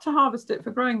sphagnum, not to harvest it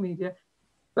for growing media,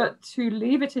 but to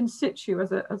leave it in situ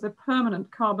as a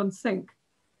permanent carbon sink.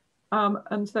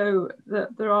 And so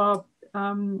there are,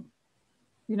 you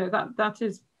know, that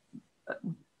is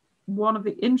one of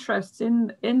the interests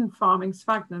in farming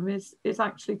sphagnum is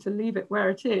actually to leave it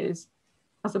where it is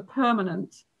as a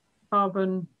permanent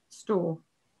carbon store.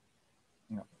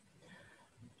 Yeah.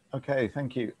 Okay,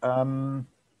 thank you.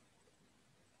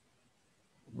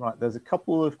 Right, there's a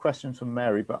couple of questions from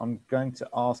Mary, but I'm going to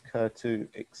ask her to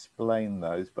explain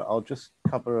those, but I'll just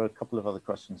cover a couple of other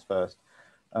questions first.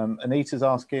 Anita's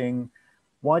asking,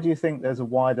 why do you think there's a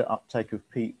wider uptake of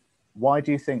peat? Why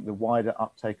do you think the wider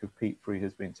uptake of peat-free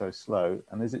has been so slow?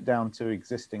 And is it down to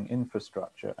existing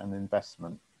infrastructure and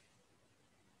investment?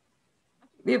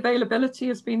 The availability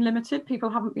has been limited. People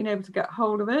haven't been able to get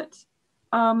hold of it.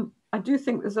 I do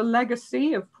think there's a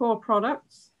legacy of poor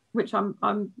products, which I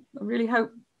really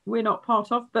hope we're not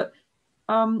part of. But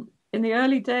in the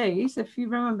early days, if you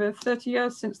remember, 30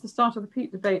 years since the start of the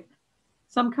peat debate,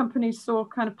 some companies saw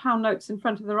kind of pound notes in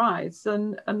front of their eyes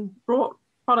and brought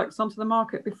products onto the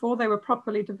market before they were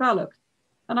properly developed.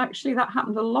 And actually that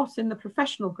happened a lot in the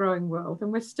professional growing world.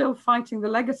 And we're still fighting the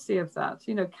legacy of that.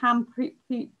 You know, can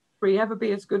peat-free ever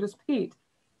be as good as peat?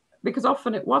 Because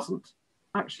often it wasn't,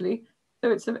 actually.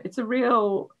 So it's a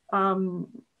real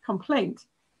complaint.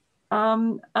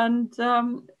 I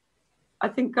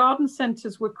think garden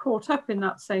centres were caught up in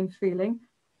that same feeling.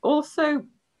 Also,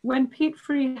 when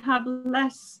peat-free had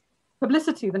less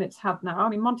publicity than it's had now. I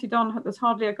mean, Monty Don, there's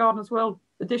hardly a Gardener's World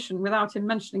edition without him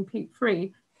mentioning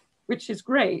peat-free, which is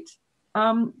great.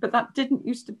 But that didn't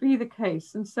used to be the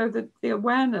case. And so the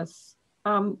awareness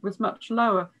was much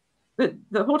lower. But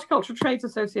the Horticultural Trades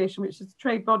Association, which is the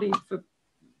trade body for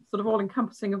sort of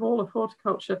all-encompassing of all of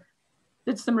horticulture,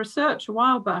 did some research a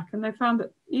while back, and they found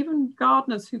that even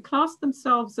gardeners who class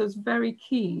themselves as very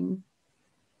keen,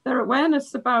 their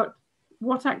awareness about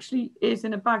what actually is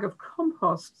in a bag of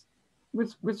compost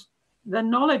was their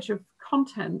knowledge of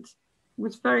content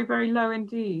was very low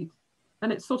indeed.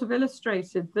 And it sort of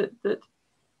illustrated that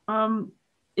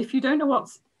if you don't know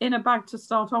what's in a bag to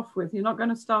start off with, you're not going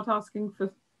to start asking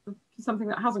for for something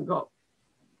that hasn't got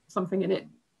something in it.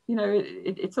 You know,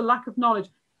 it's a lack of knowledge.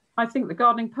 I think the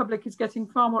gardening public is getting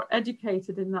far more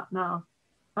educated in that now.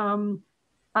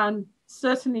 And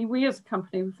certainly we as a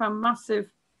company, we found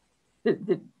massive,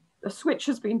 the switch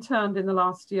has been turned in the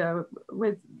last year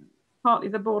with partly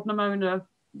the board Nimona,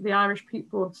 the Irish Peat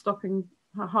Board stopping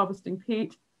harvesting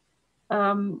peat,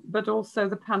 but also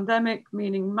the pandemic,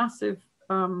 meaning massive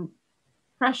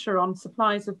pressure on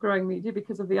supplies of growing media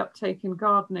because of the uptake in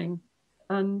gardening,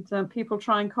 and people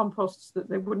trying composts that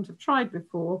they wouldn't have tried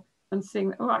before and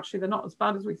seeing, oh, actually, they're not as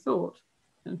bad as we thought.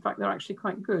 In fact, they're actually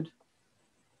quite good.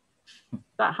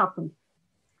 That happened.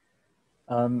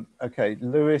 Okay,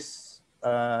 Lewis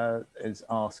is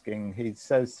asking, he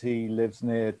says he lives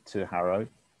near to Harrow,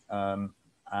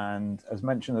 and as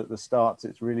mentioned at the start,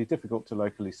 it's really difficult to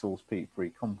locally source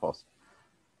peat-free compost.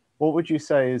 What would you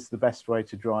say is the best way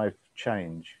to drive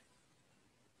change?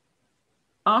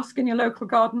 Ask in your local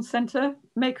garden centre,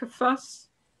 make a fuss,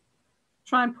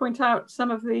 try and point out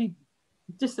some of the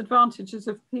disadvantages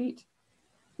of peat.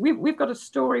 We've got a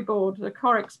storyboard, a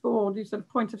Corex board, a sort of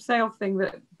point of sale thing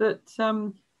that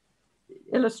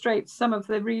illustrates some of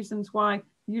the reasons why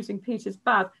using peat is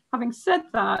bad. Having said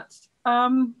that,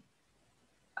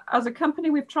 as a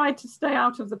company, we've tried to stay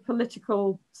out of the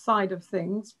political side of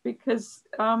things because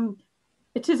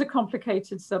it is a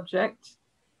complicated subject.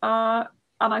 And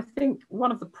I think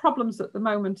one of the problems at the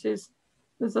moment is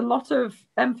there's a lot of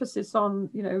emphasis on,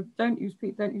 you know, don't use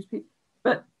peat, don't use peat.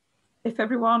 But if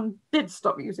everyone did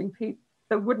stop using peat,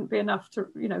 there wouldn't be enough to,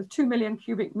 you know, 2 million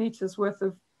cubic meters worth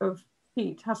of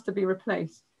peat has to be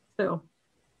replaced still.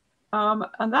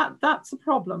 And that's a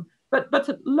problem. But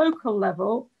at local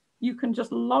level, you can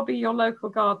just lobby your local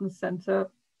garden centre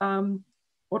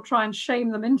or try and shame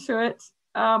them into it,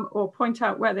 or point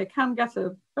out where they can get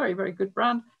a very, very good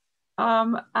brand.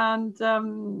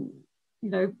 You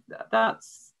know,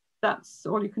 that's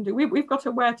all you can do. We've got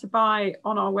a where to buy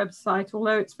on our website,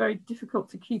 although it's very difficult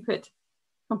to keep it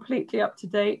completely up to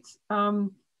date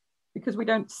because we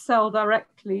don't sell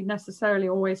directly necessarily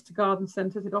always to garden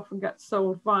centres. It often gets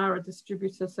sold via a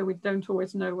distributor, so we don't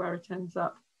always know where it ends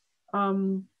up.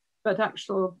 But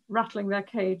actual rattling their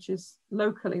cage is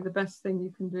locally the best thing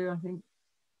you can do, I think.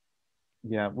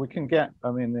 Yeah, we can get,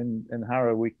 I mean, in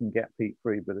Harrow, we can get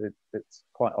peat-free, but it's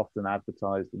quite often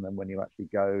advertised, and then when you actually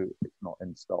go, it's not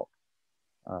in stock.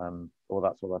 Or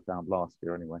that's what I found last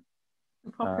year anyway.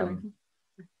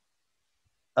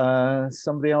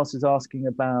 Somebody else is asking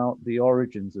about the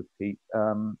origins of peat.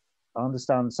 I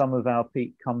understand some of our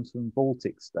peat comes from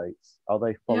Baltic states. Are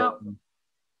they following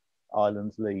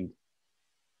Ireland's lead?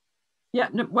 Yeah,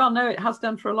 no, well, no, it has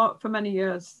done for many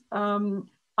years.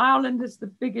 Ireland is the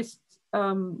biggest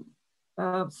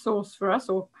source for us,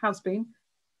 or has been,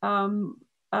 and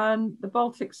the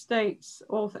Baltic states,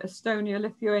 also Estonia,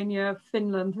 Lithuania,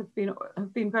 Finland have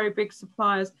been very big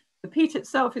suppliers. The peat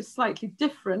itself is slightly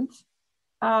different.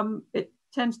 It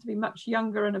tends to be much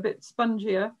younger and a bit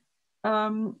spongier.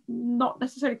 Not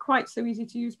necessarily quite so easy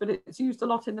to use, but it's used a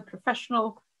lot in the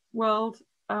professional world.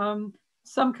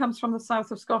 Some comes from the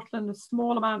south of Scotland, a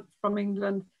small amount from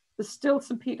England. There's still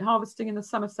some peat harvesting in the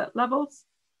Somerset levels.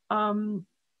 The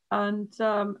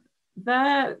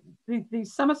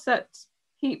Somerset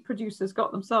peat producers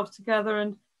got themselves together,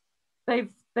 and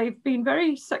they've been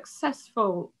very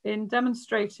successful in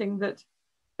demonstrating that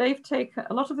they've taken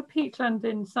a lot of the peatland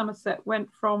in Somerset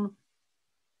went from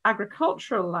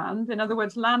agricultural land, in other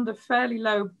words, land of fairly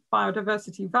low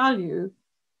biodiversity value,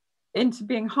 into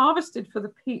being harvested for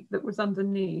the peat that was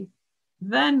underneath,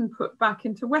 then put back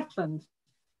into wetland.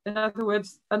 In other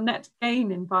words, a net gain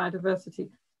in biodiversity.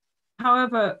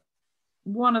 However,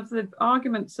 one of the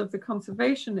arguments of the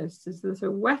conservationists is that a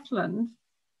wetland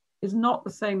is not the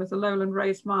same as a lowland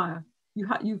raised mire.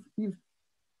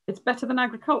 It's better than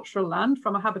agricultural land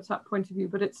from a habitat point of view,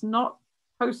 but it's not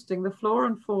hosting the flora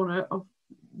and fauna of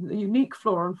the unique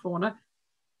flora and fauna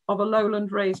of a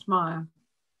lowland raised mire.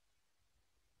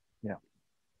 Yeah.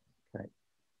 Okay.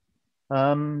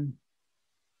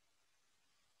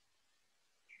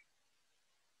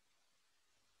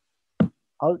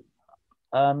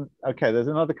 Okay, there's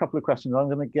another couple of questions. I'm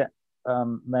going to get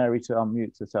Mary to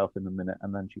unmute herself in a minute,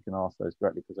 and then she can ask those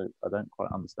directly because I don't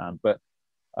quite understand. But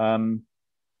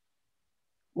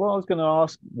what I was going to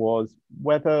ask was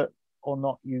whether or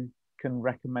not you can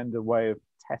recommend a way of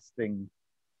testing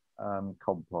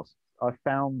compost. I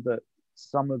found that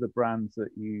some of the brands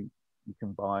that you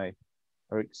can buy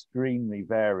are extremely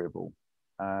variable,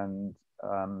 and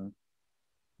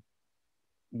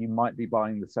you might be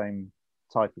buying the same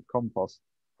type of compost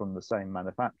from the same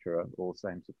manufacturer or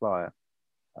same supplier,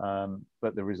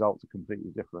 but the results are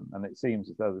completely different. And it seems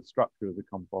as though the structure of the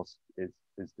compost is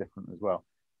different as well.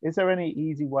 Is there any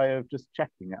easy way of just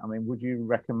checking it? I mean, would you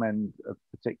recommend a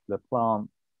particular plant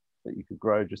that you could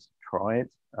grow just to try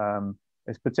it?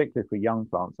 It's particularly for young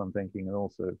plants, I'm thinking, and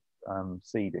also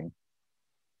seeding.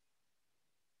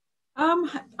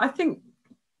 I think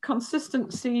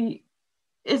consistency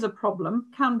is a problem,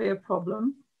 can be a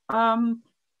problem.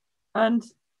 And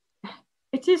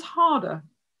it is harder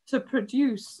to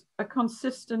produce a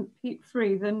consistent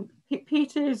peat-free than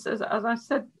peat is, as I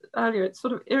said earlier, it's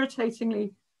sort of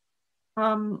irritatingly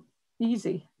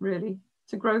easy, really,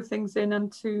 to grow things in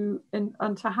and to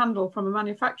handle from a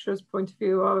manufacturer's point of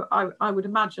view. I would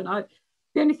imagine.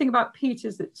 The only thing about peat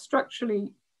is that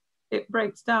structurally it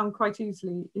breaks down quite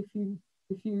easily if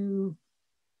you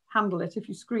handle it. If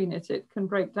you screen it, it can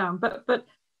break down. But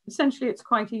essentially, it's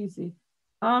quite easy.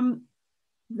 The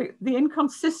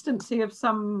inconsistency of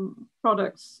some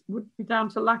products would be down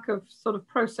to lack of sort of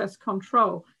process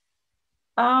control.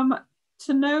 To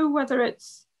know whether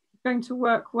it's going to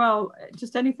work well,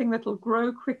 just anything that'll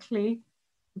grow quickly,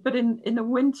 but in the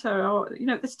winter, or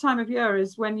this time of year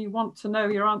is when you want to know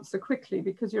your answer quickly,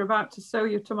 because you're about to sow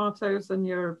your tomatoes and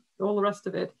all the rest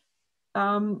of it.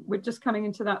 We're just coming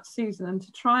into that season, and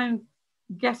to try and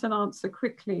get an answer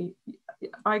quickly,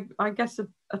 I guess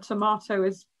a tomato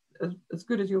is as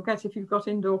good as you'll get if you've got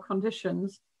indoor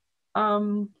conditions.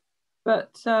 But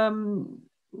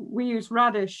we use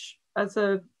radish as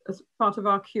part of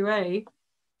our QA.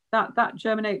 That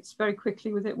germinates very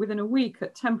quickly within a week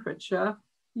at temperature.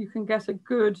 You can get a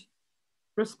good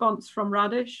response from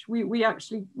radish. We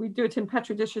do it in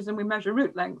petri dishes, and we measure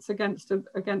root lengths against a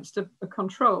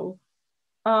control.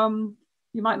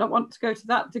 You might not want to go to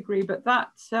that degree, but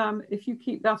if you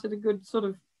keep that at a good sort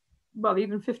of, well,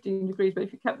 even 15 degrees, but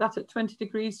if you kept that at 20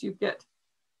 degrees, you get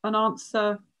an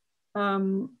answer,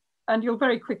 and you'll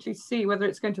very quickly see whether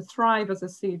it's going to thrive as a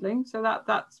seedling. So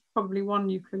that's probably one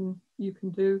you can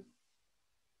do.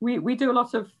 We do a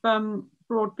lot of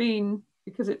broad bean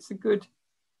because it's a good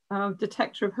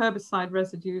detector of herbicide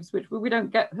residues, which we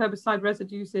don't get herbicide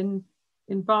residues in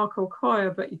bark or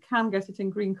coir, but you can get it in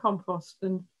green compost.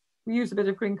 And we use a bit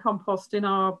of green compost in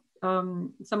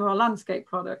some of our landscape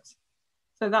products.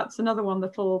 So that's another one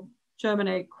that'll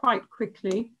germinate quite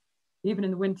quickly, even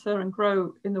in the winter, and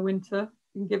grow in the winter.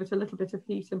 You can give it a little bit of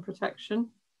heat and protection.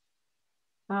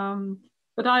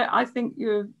 But I think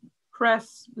your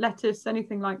cress, lettuce,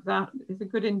 anything like that is a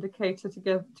good indicator to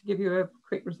give you a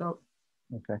quick result.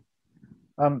 Okay.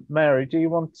 Mary, do you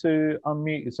want to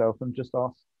unmute yourself and just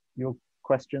ask your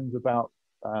questions about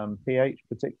pH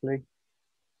particularly?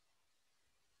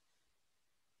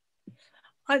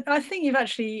 I think you've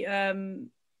actually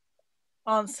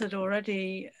answered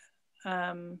already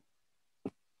that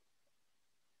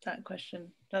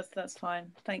question. That's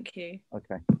fine. Thank you.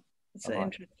 Okay. It's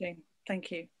interesting.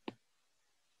 Thank you.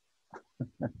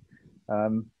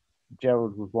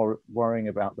 Gerald was worrying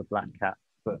about the black cat,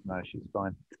 but no, she's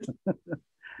fine. I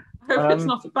hope it's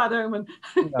not a bad omen.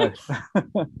 No.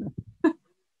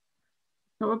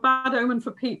 Or a bad omen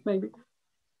for peat, maybe.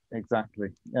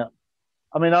 Exactly. Yeah.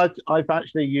 I mean, I've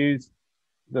actually used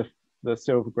the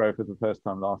silver grow for the first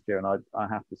time last year, and I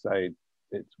have to say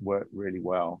it's worked really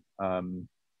well.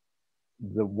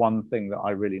 The one thing that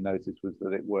I really noticed was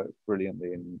that it works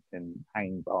brilliantly in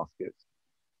hanging baskets,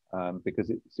 because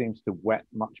it seems to wet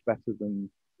much better than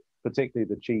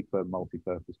particularly the cheaper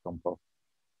multi-purpose compost.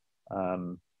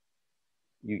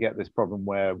 You get this problem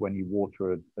where when you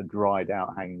water a dried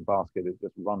out hanging basket, it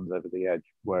just runs over the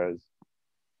edge, whereas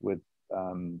with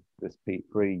this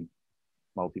peat-free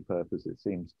multi-purpose, it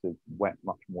seems to wet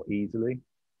much more easily.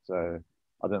 So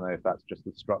I don't know if that's just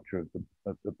the structure of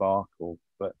the bark,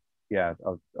 but yeah,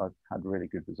 I've had really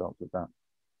good results with that.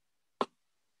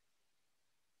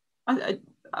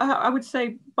 I would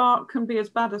say bark can be as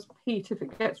bad as peat if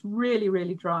it gets really,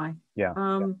 really dry. Yeah.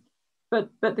 But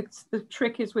the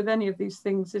trick is with any of these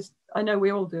things is, I know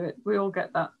we all do it. We all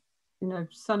get that,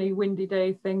 sunny, windy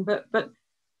day thing. But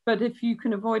if you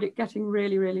can avoid it getting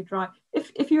really, really dry,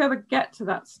 if you ever get to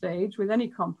that stage with any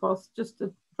compost, just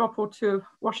a drop or two of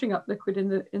washing up liquid in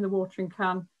the watering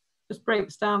can just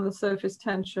breaks down the surface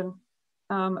tension,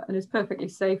 and is perfectly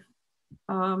safe.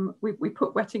 We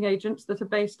put wetting agents that are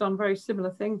based on very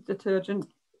similar things, detergent,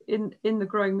 in the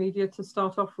growing media to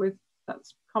start off with.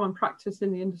 That's common practice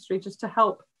in the industry, just to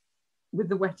help with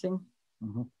the wetting.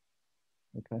 Mm-hmm.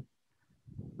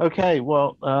 Okay,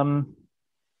 well,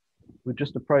 we're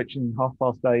just approaching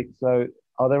 8:30, so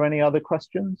are there any other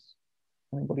questions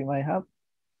anybody may have?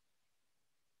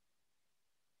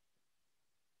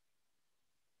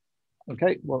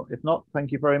 Okay, well, if not,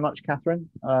 thank you very much, Catherine.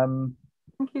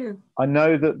 Thank you. I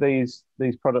know that these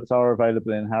products are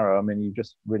available in Harrow. I mean, you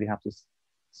just really have to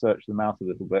search them out a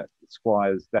little bit.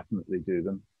 Squires definitely do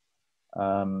them.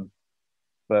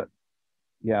 But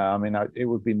yeah, I mean, it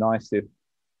would be nice if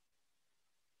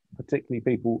particularly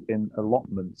people in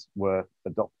allotments were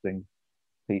adopting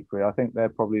peat free. I think they're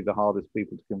probably the hardest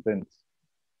people to convince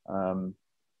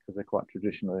because they're quite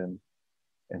traditional in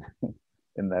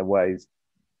in their ways.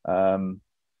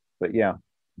 But yeah,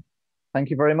 thank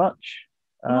you very much.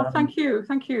 Well, thank you.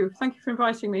 Thank you. Thank you for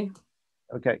inviting me.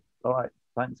 Okay. All right.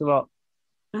 Thanks a lot.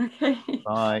 Okay.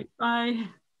 Bye. Bye.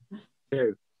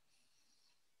 Cheers.